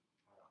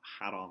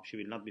haram. She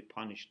will not be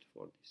punished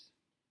for this.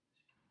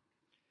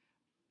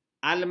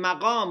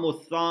 Al-maqam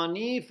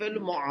al-thani fil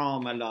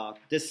mu'amalat.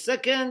 The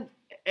second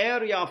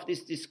area of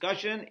this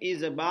discussion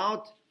is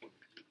about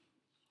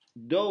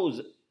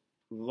those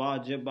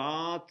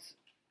wajibat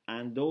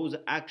and those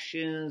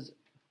actions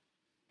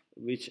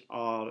which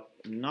are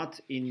not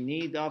in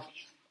need of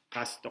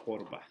qasd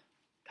qurba,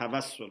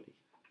 tawassuli.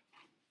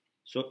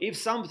 So if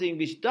something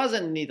which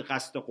doesn't need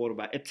qasd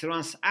qurba, a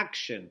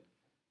transaction,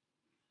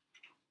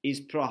 is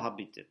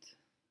prohibited,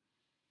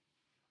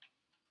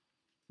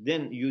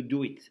 then you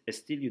do it.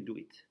 Still you do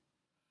it.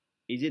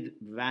 Is it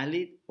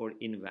valid or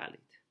invalid?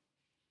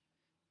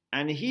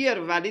 And here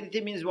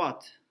validity means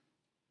what?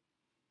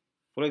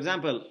 For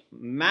example,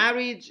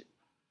 marriage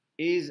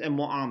is a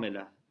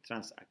mu'amala,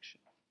 transaction.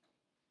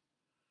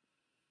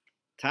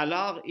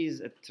 Talaq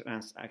is a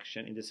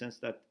transaction in the sense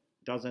that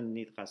doesn't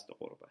need qasd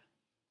qurba.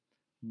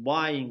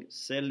 Buying,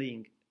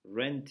 selling,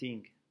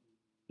 renting,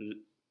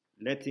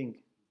 letting,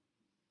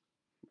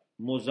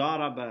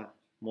 muzaraba,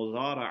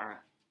 muzara'a.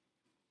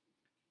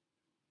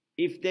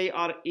 If they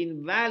are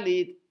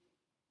invalid,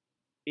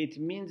 it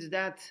means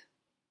that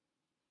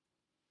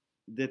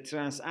the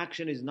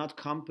transaction is not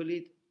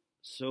complete.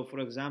 So, for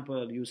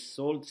example, you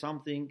sold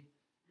something,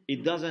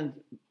 it doesn't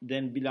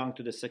then belong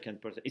to the second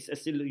person. It's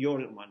still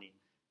your money.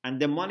 And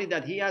the money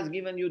that he has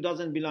given you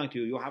doesn't belong to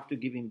you. You have to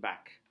give him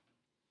back.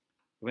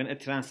 When a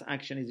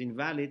transaction is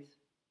invalid,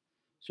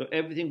 so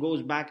everything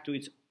goes back to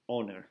its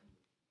owner.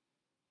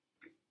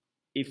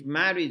 If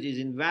marriage is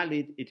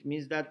invalid, it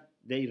means that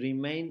they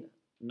remain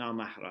na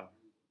mahram.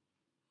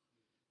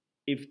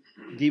 If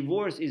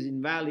divorce is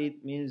invalid,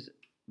 means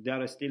they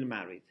are still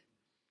married.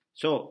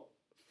 So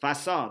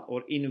fasad or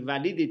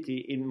invalidity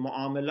in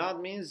mu'amalat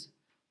means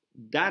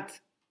that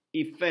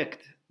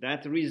effect,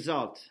 that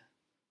result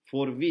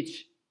for which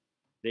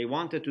they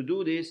wanted to do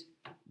this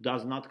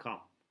does not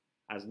come,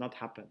 has not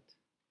happened.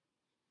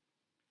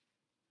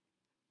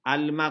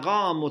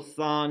 المقام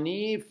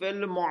الثاني في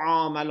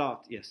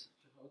المعاملات. Yes.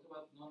 So what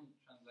about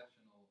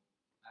non-transactional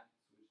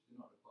acts which do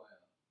not require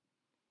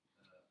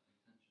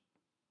intention?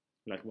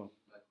 Like what?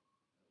 Like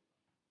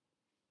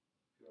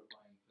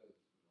purifying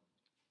clothes,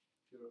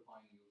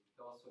 purifying your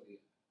tawassuli.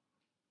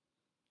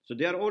 So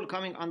they are all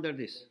coming under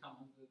this. They come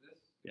under this?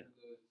 Yeah.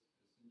 It's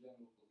in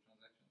general for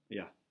transaction?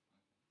 Yeah.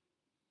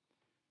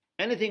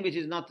 Anything which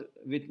is not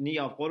with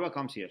niyyah of qurba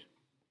comes here.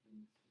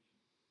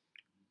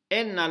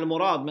 إن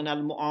المراد من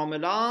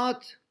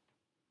المعاملات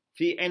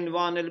في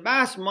عنوان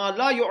البحث ما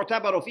لا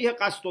يعتبر فيه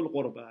قصد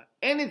القربة.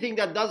 Anything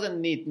that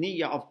doesn't need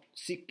niyyah of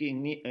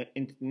seeking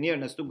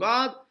nearness to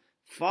God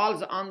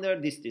falls under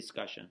this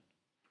discussion.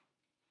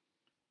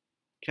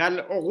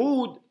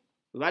 كالعقود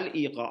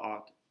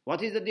والإيقاعات.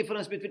 What is the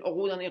difference between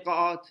عقود and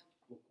إيقاعات?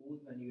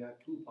 When you have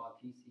two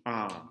parties, when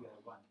you have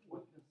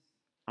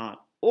one.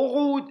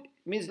 عقود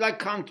means like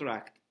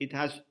contract. It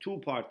has two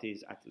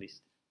parties at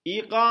least.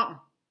 إيقاع,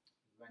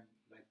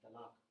 Like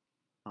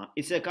talaq.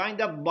 it's a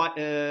kind of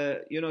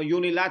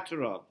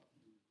unilateral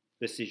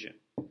decision.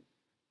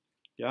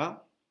 Yeah.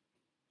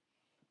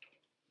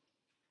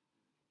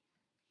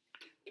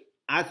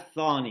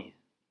 الثاني,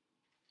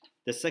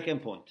 the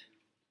second point.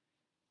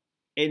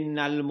 إن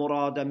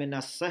المراد من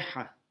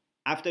الصحة.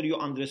 After you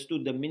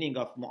understood the meaning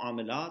of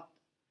mu'amalat,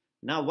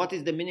 now what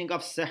is the meaning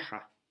of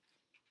صحة?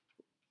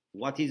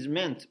 What is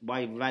meant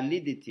by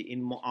validity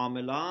in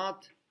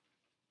mu'amalat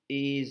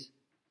is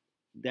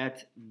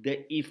that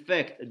the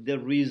effect, the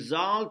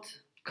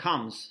result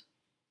comes.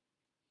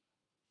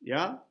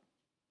 Yeah?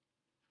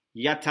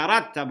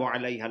 يترتب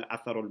عليها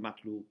الأثر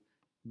المطلوب.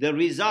 The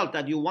result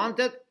that you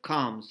wanted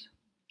comes.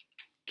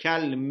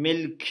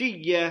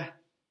 كالملكية,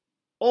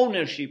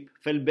 ownership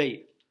في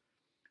البيع.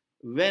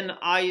 When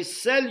I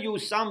sell you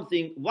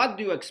something, what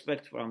do you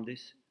expect from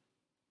this?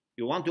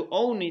 You want to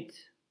own it.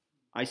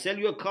 I sell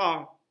you a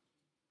car.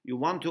 You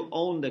want to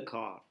own the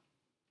car.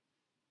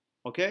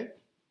 Okay?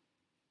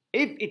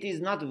 If it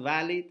is not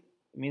valid,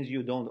 it means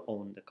you don't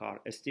own the car.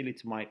 Still,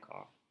 it's my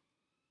car.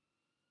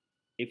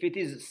 If it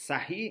is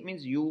sahih, it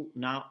means you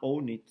now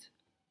own it.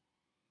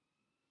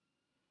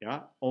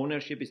 Yeah?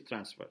 Ownership is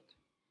transferred.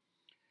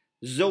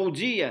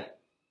 Zawjiyah.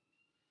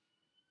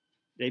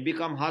 They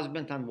become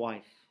husband and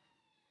wife.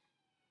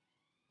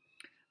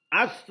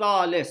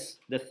 الثالث,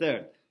 the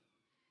third.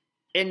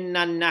 إن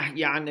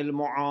النهي عن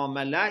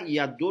المعاملة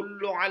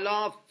يدل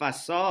على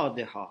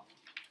فسادها.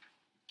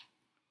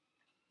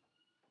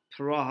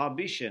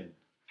 Prohibition.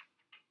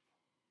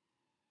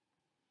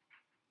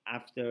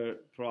 After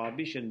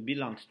prohibition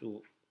belongs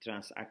to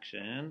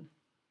transaction,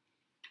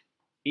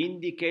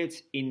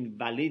 indicates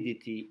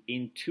invalidity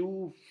in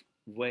two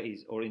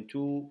ways or in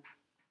two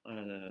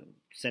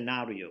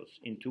scenarios,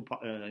 in two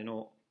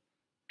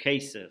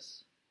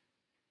cases.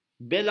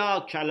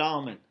 بلا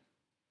كلام,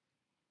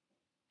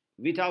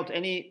 without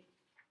any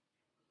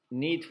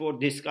need for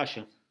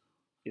discussion.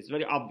 It's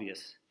very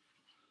obvious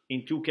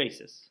in two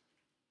cases.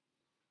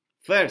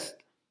 First,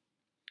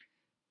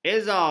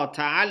 إذا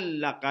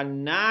تعلق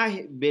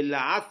النهي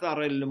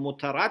بالأثر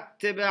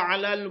المترتب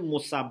على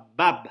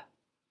المسبب.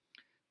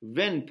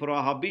 When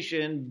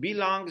prohibition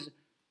belongs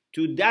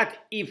to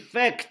that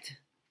effect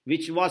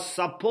which was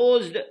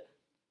supposed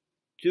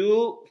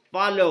to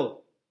follow.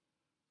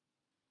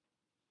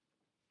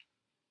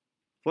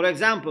 For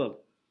example,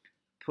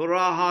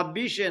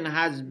 prohibition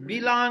has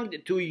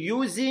belonged to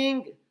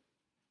using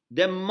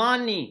the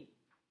money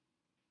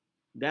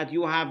that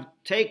you have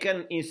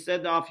taken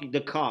instead of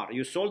the car.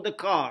 You sold the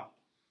car.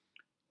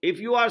 If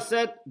you are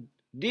said,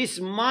 this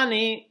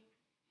money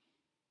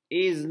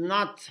is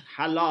not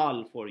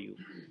halal for you,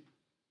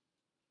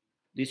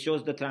 this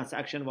shows the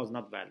transaction was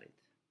not valid.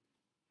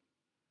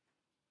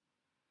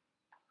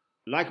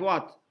 Like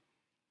what?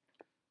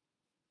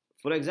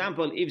 For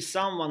example, if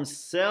someone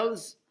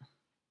sells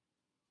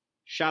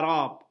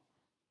sharab,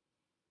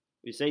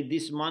 we say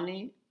this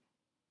money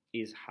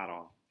is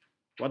haram.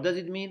 What does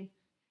it mean?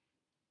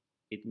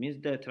 It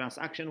means the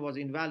transaction was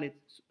invalid,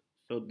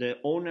 so the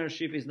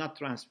ownership is not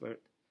transferred.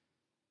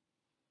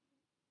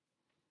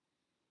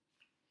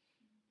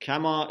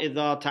 كما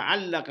إذا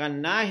تعلق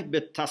النهي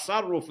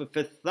بالتصرف في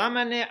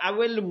الثمن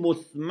أو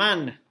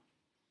المثمن.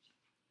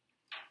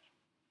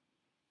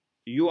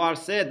 You are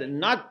said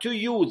not to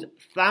use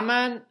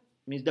thaman,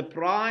 means the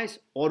price,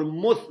 or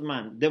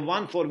muthman, the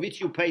one for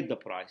which you paid the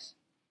price.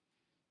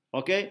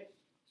 Okay?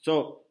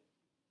 So,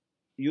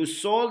 you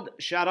sold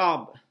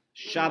sharab.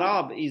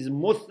 Sharab is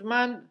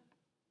muthman,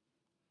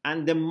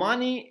 and the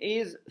money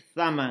is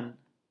thaman.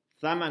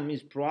 Thaman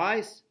means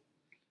price.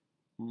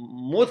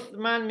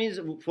 Muthman means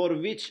for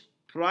which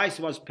price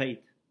was paid.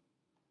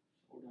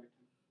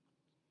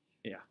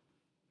 Yeah.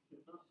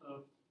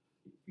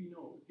 If we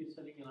know, if we're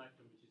selling an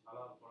item which is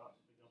halal for us,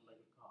 we don't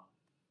like a car,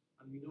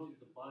 and we know that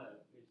the buyer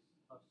is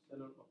a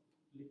seller of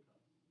liquor,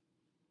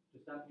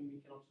 does that mean we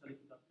cannot sell it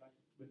to that price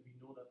when we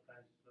know that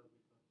price is seller of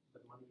liquor?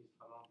 That money is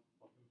haram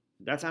for him.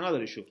 That's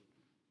another issue.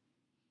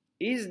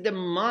 Is the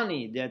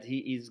money that he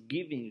is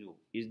giving you,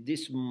 is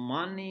this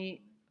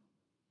money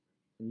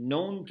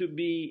known to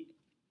be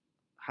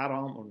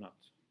haram or not?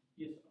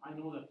 Yes, I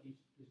know that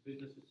his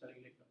business is selling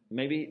liquor.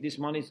 Maybe this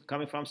money is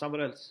coming from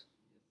somewhere else.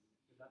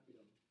 That we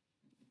don't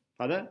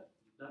know. Pardon?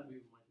 That we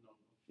might not know.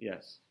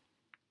 Yes.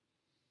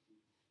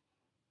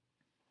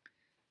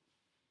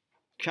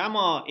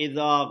 كما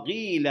إذا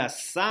قيل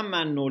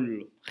ثمن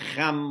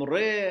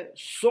الخمر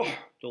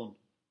سحت.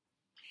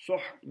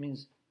 Suht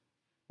means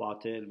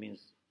batil,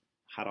 means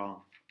haram.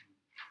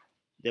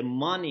 The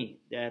money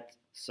that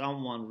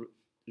someone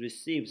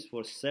receives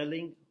for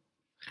selling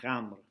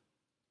khamr.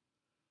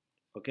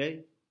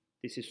 Okay?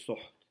 This is suht.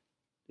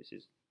 This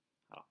is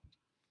haram.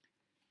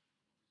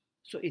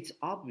 So it's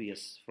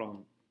obvious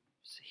from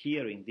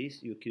hearing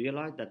this, you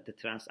realize that the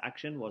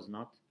transaction was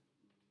not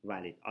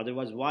valid.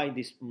 Otherwise, why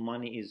this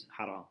money is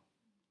haram?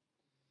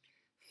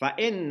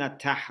 فإن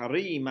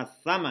تحريم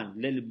الثمن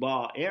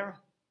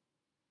للبائع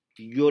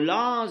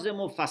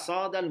يلازم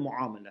فساد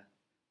المعاملة.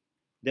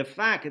 The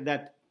fact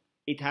that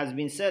it has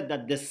been said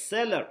that the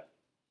seller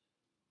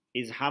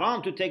is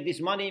haram to take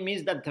this money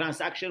means that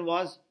transaction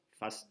was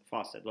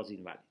fasid, was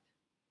invalid.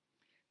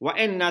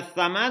 وإن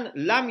الثمن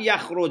لم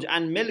يخرج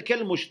عن ملك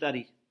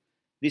المشتري.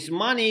 This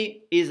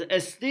money is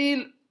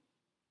still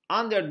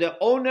under the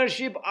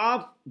ownership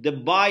of the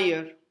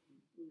buyer.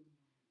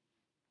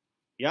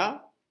 Yeah?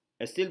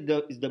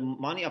 Still is the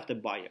money of the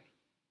buyer.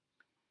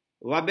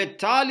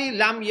 وَبِالتَّالِي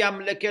لَمْ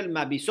يَمْلِكِ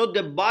الْمَبِي. So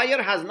the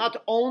buyer has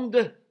not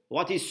owned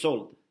what is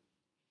sold.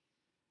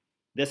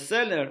 The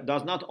seller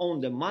does not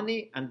own the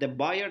money and the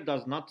buyer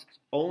does not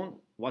own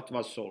what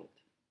was sold.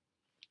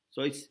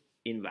 So it's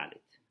invalid.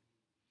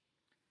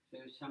 So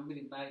if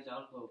somebody buys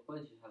alcohol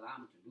first, it's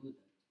haram to do that.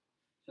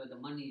 So the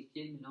money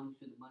still belongs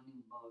to the money.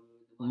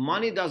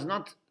 Money does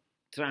not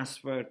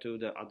transfer to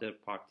the other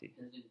party.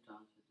 Doesn't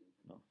transfer to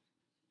No.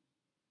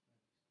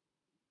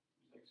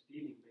 It's like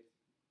stealing,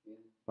 basically. yeah.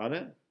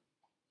 Pardon?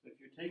 So if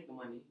you take the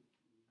money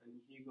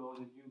and he goes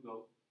and you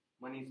go,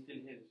 money is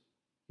still his.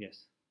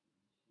 Yes.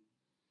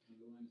 And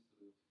the one is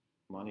to the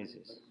Money is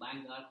his. But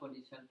buying alcohol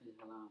itself is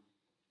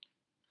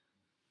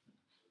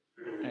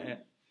haram.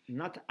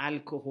 Not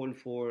alcohol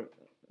for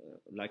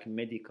like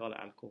medical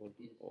alcohol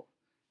or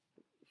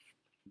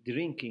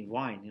drinking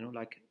wine,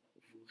 like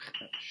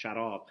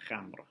sharab,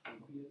 khamr.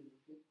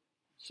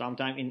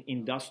 Sometimes in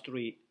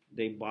industry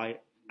they buy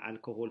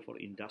alcohol for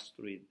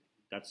industry.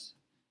 That's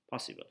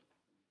possible.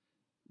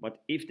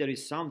 But if there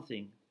is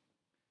something,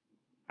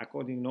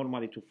 according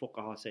normally to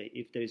fuqaha say,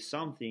 if there is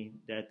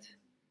something that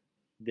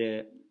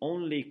the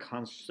only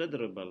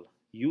considerable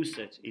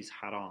usage is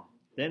haram,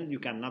 then you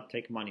cannot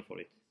take money for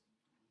it.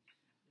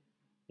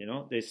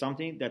 There's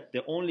something that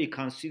the only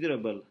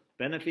considerable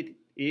benefit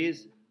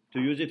is to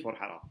use it for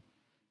haram.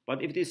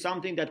 But if it is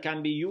something that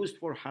can be used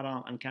for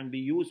haram and can be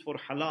used for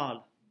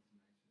halal,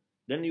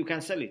 then you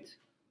can sell it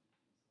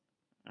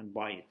and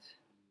buy it.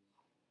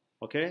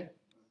 Okay?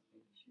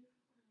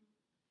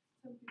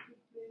 Some people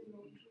play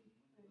lottery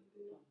and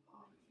they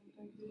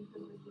sometimes win the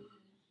million.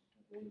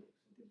 When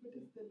what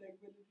is the like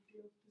validity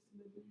of this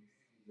million?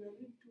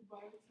 Valid to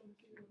buy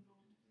something or not?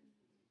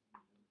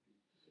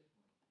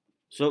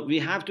 So we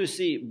have to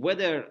see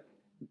whether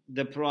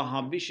the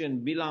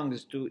prohibition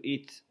belongs to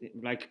it,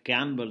 like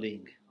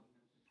gambling.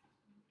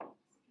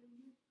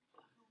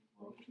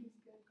 Lotteries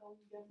can count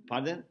gambling.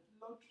 Pardon?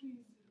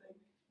 Lotteries like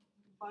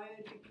buy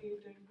a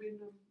ticket and win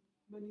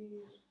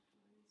money.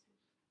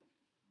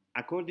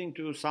 According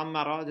to some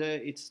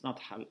marada, it's not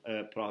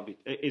prohibit.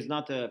 It's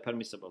not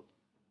permissible.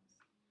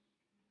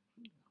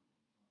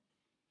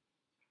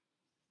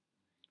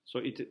 So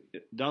it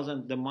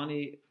doesn't. The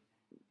money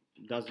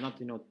does not,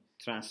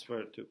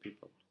 transfer to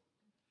people.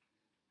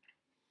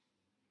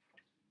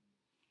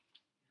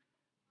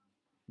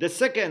 The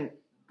second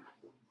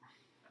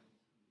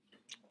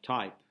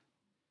type,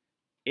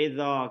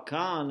 إذا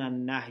كان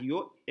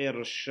النهي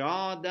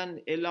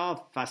إرشادا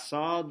إلى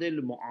فساد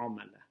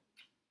المعاملة.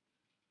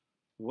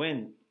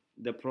 When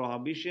the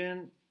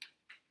prohibition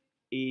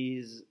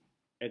is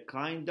a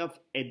kind of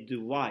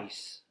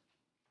advice,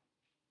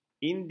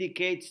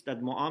 indicates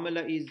that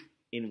mu'amala is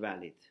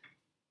invalid.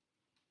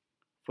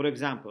 For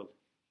example,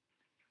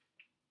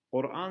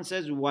 Quran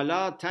says,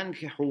 وَلَا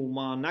تَنْكِحُوا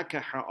مَا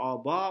نَكَحَ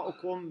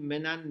آبَاؤُكُمْ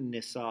مِنَ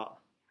النِّسَاءِ.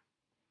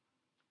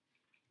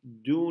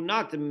 Do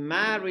not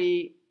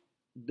marry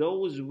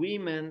those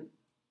women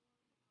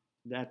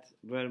that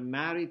were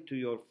married to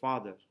your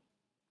fathers.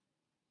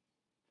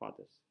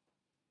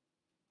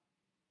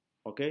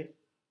 Okay?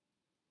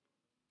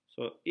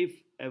 So if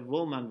a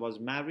woman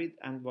was married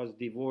and was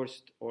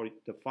divorced, or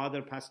the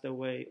father passed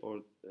away,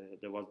 or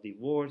there was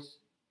divorce,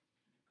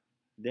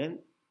 then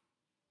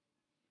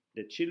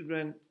the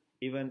children,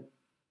 even,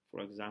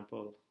 for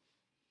example,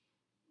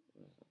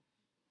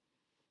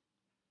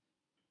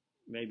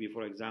 maybe,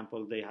 for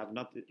example, they have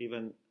not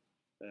even,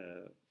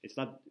 it's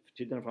not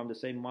children from the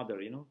same mother,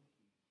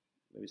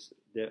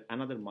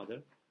 another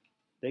mother,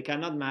 they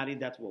cannot marry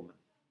that woman.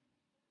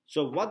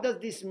 So what does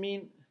this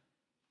mean?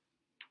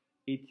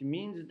 It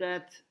means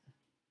that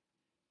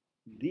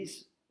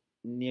this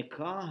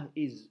nikah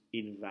is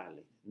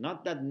invalid.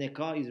 Not that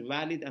nikah is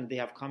valid and they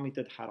have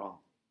committed haram.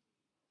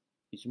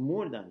 It's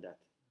more than that.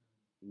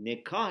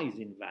 Nikah is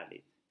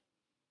invalid.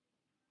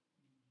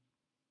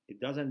 It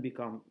doesn't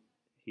become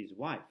his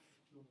wife.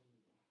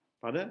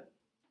 Pardon?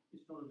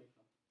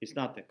 It's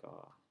not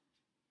nikah.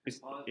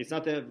 It's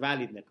not a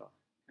valid nikah.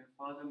 Can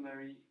father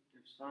marry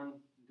if son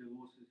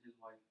divorces his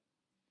wife?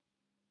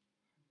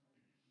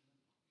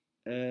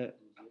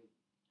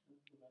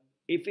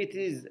 If it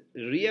is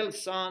real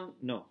son,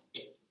 no.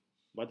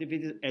 But if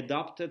it is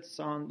adopted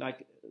son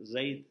like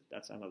Zayd,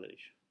 that's another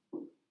issue.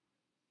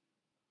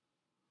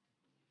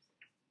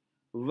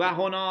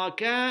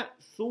 وهناك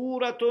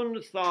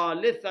صورة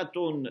ثالثة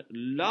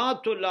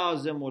لا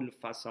تلازم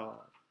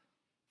الفساد.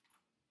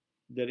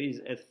 There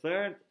is a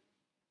third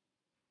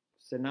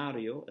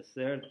scenario, a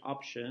third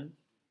option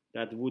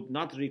that would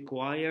not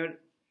require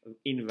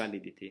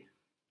invalidity.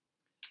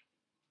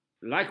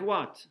 Like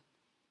what?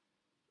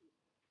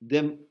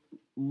 The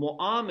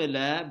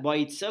mu'amala by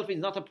itself is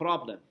not a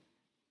problem.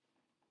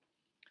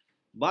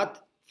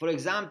 But, for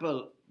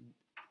example,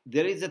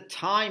 there is a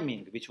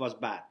timing which was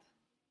bad.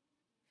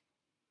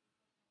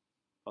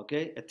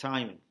 Okay, a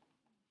timing.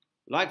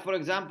 Like, for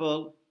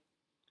example,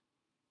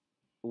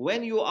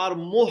 when you are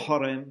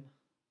muhrim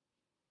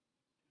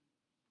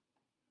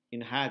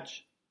in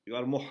Hajj, you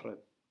are muhrim.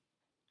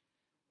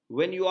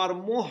 When you are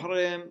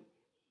muhrim,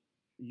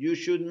 you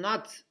should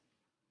not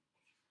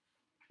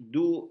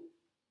do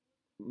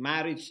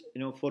marriage,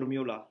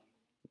 formula,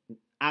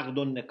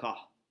 aqdun nikah.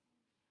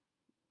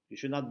 You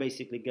should not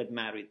basically get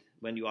married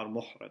when you are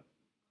muhrim.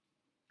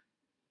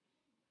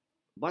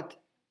 But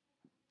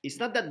it's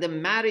not that the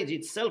marriage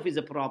itself is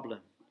a problem.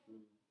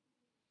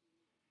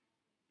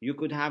 You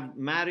could have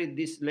married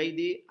this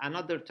lady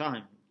another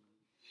time.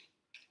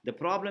 The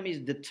problem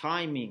is the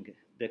timing,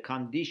 the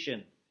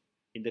condition.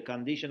 In the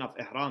condition of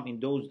ihram, in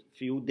those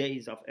few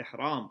days of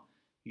ihram,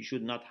 you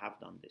should not have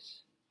done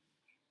this.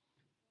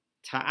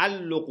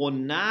 تعلق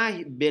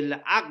النهي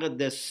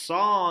بالعقد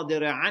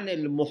الصادر عن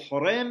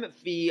المحرم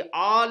في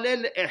آل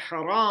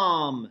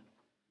الإحرام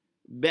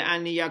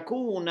بأن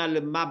يكون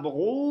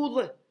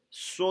المبغوض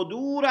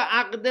صدور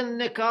عقد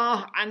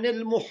النكاح عن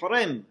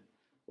المحرم.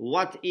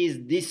 What is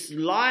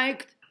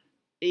disliked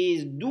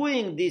is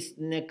doing this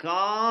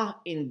nikah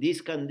in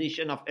this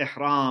condition of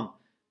ihram.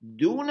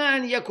 دون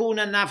أن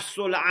يكون نفس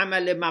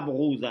العمل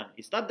مبغوضا.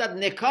 It's not that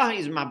nikah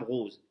is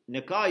mabghuz.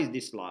 Nikah is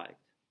disliked.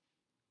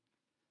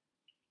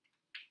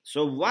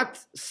 So what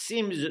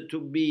seems to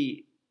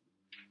be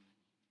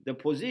the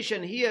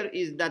position here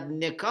is that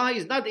nikah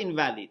is not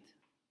invalid.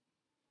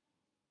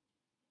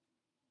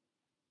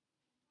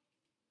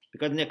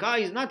 Because nikah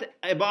is not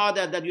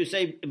ibadah that you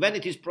say when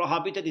it is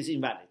prohibited is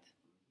invalid.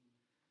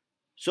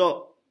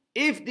 So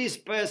if this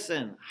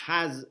person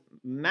has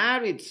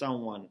married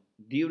someone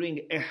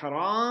during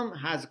ihram,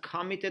 has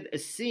committed a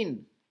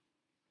sin,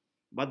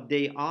 but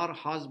they are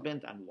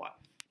husband and wife.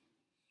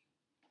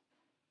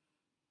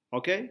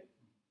 Okay?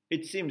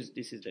 It seems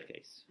this is the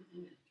case.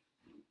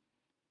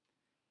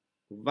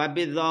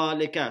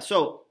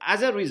 So,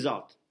 as a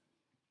result,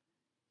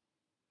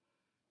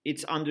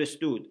 it's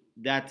understood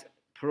that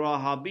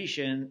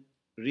prohibition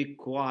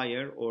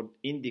require or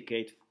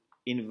indicate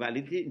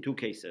invalidity in two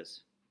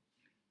cases.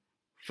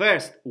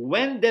 First,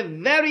 when the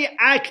very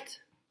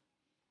act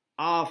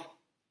of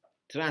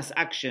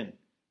transaction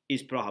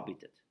is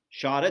prohibited.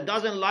 Shara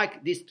doesn't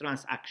like this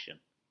transaction.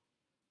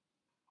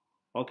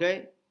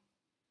 Okay?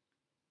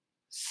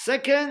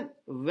 Second,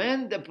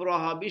 when the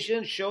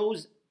prohibition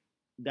shows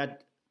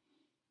that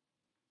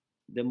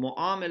the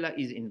mu'amala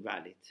is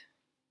invalid.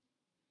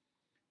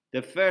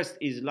 The first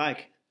is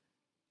like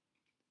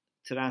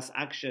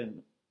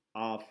transaction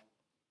of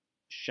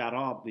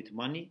sharab with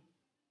money,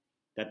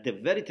 that the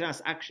very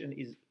transaction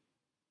is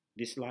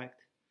disliked.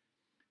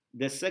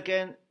 The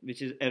second,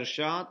 which is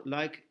irshad,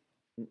 like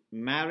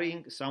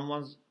marrying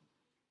someone's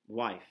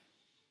wife,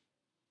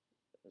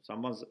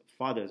 someone's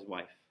father's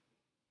wife.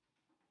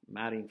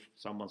 Marrying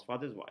someone's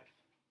father's wife.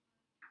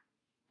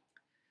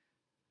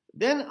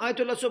 Then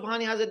Ayatollah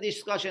Subhani has a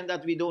discussion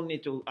that we don't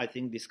need to, I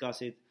think,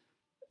 discuss it.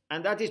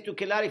 And that is to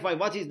clarify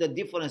what is the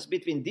difference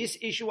between this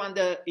issue and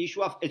the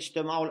issue of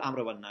ijtima'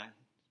 al-amr wal-nahy.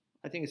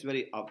 I think it's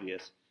very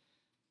obvious.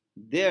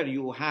 There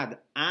you had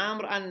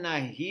amr and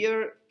nahy.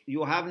 Here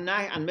you have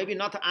nahy and maybe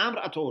not amr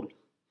at all.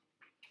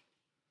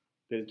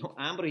 There is no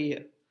amr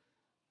here.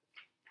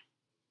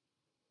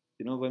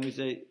 When we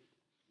say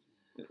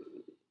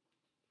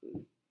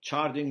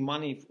charging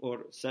money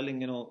for selling,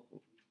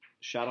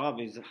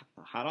 sharab is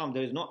haram.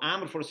 There is no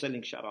amr for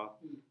selling sharab.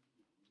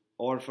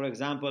 Or, for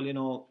example,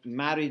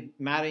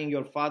 marrying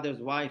your father's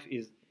wife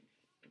is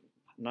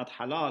not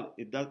halal.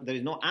 There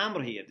is no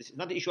amr here. This is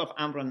not the issue of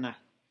amr and nahy.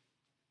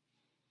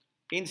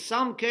 In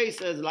some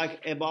cases,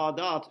 like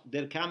ibadat,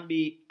 there can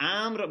be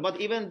amr,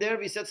 but even there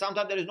we said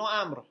sometimes there is no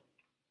amr.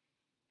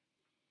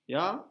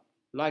 Yeah?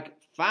 Like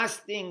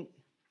fasting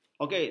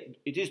Okay,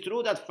 it is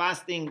true that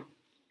fasting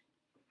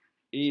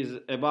is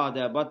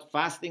ibadah, but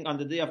fasting on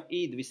the day of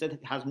Eid, we said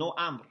it has no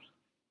amr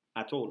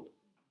at all.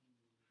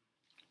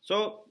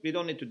 So we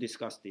don't need to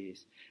discuss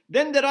this.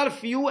 Then there are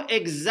few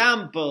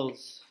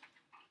examples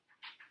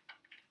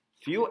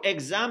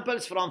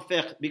from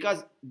fiqh,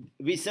 because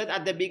we said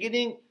at the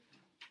beginning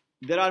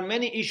there are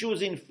many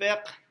issues in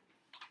fiqh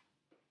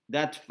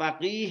that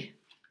faqih,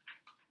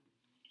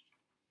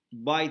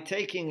 by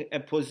taking a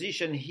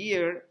position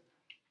here,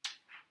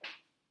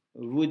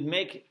 would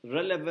make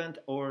relevant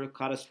or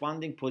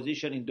corresponding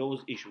position in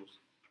those issues.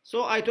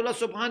 So Ayatollah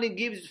Subhani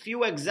gives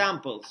few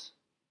examples.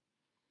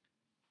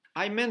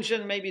 I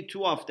mentioned maybe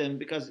two of them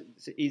because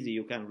it's easy,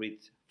 you can read.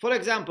 For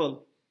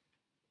example,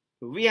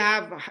 we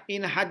have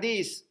in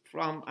hadith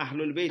from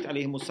Ahlul Bayt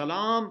alayhimus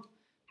salam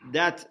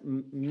that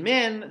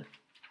men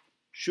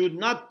should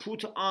not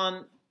put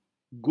on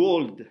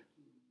golden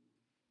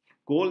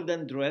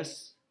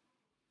dress,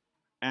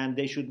 and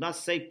they should not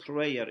say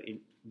prayer in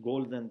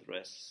golden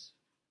dress,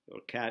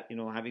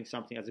 or having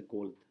something as a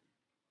gold.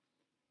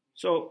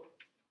 So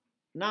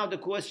now the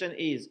question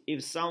is,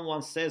 if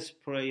someone says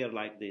prayer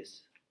like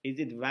this, is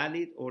it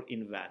valid or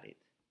invalid?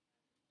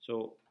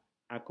 So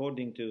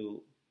according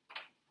to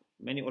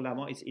many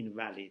ulama, it's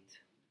invalid,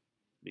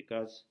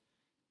 because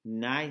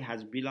Nahi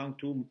has belonged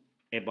to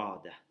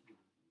ibadah,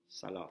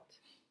 salat.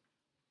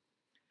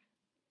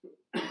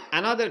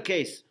 Another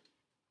case,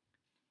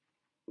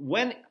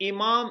 when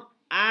Imam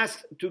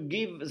asked to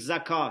give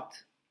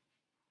zakat,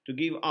 to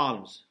give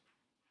alms,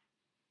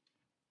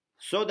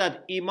 so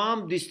that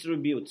Imam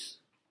distributes,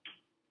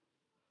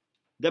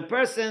 the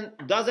person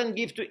doesn't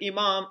give to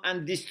Imam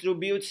and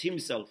distributes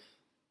himself.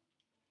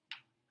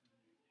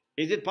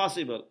 Is it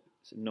possible?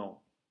 No.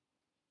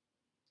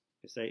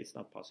 They say it's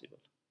not possible.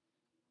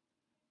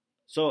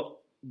 So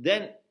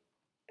then,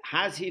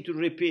 has he to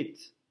repeat?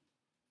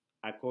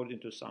 According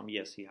to some,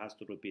 yes, he has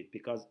to repeat,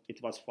 because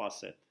it was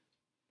fasid.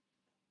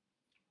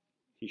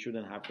 He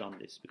shouldn't have done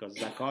this, because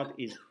zakat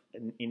is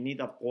in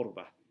need of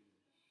qurbah.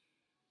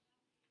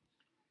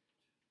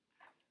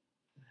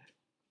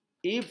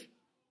 If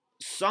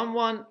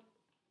someone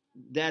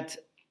that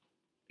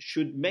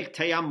should make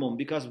tayammum,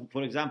 because,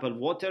 for example,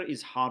 water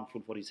is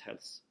harmful for his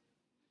health.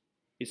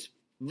 It's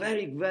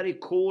very, very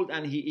cold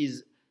and he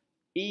is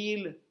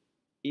ill.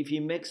 If he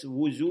makes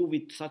wuzu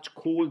with such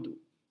cold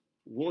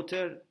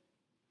water,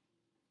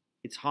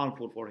 it's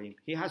harmful for him.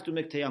 He has to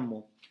make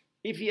tayammum.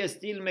 If he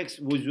still makes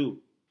wuzu,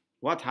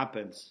 what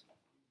happens?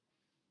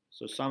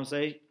 So some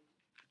say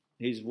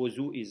his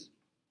wuzu is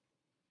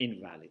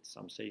invalid.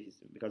 Some say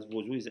because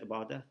wuzu is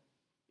ibadah.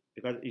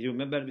 Because you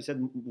remember we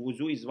said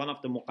wuzu is one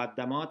of the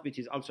muqaddamat, which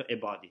is also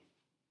ibadah,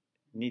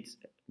 needs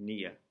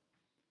niyyah.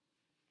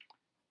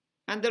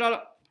 And there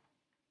are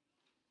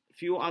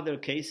few other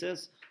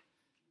cases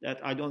that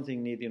I don't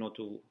think need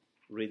to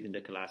read in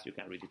the class. You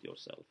can read it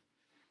yourself.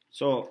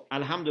 So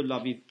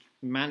alhamdulillah, we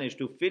managed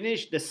to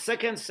finish the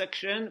second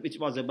section, which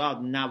was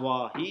about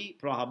nawahi,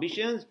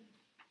 prohibitions,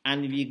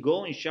 and we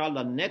go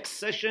inshallah next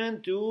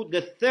session to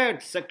the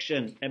third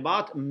section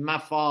about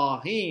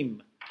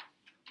mafahim,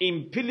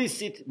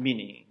 implicit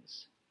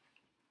meanings.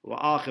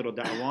 Wa akhiru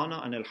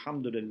da'wana and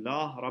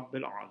alhamdulillah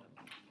rabbil alamin.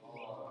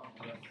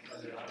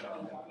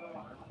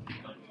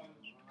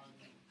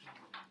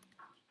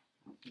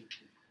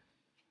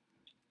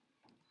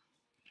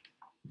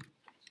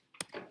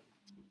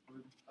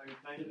 I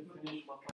trying to finish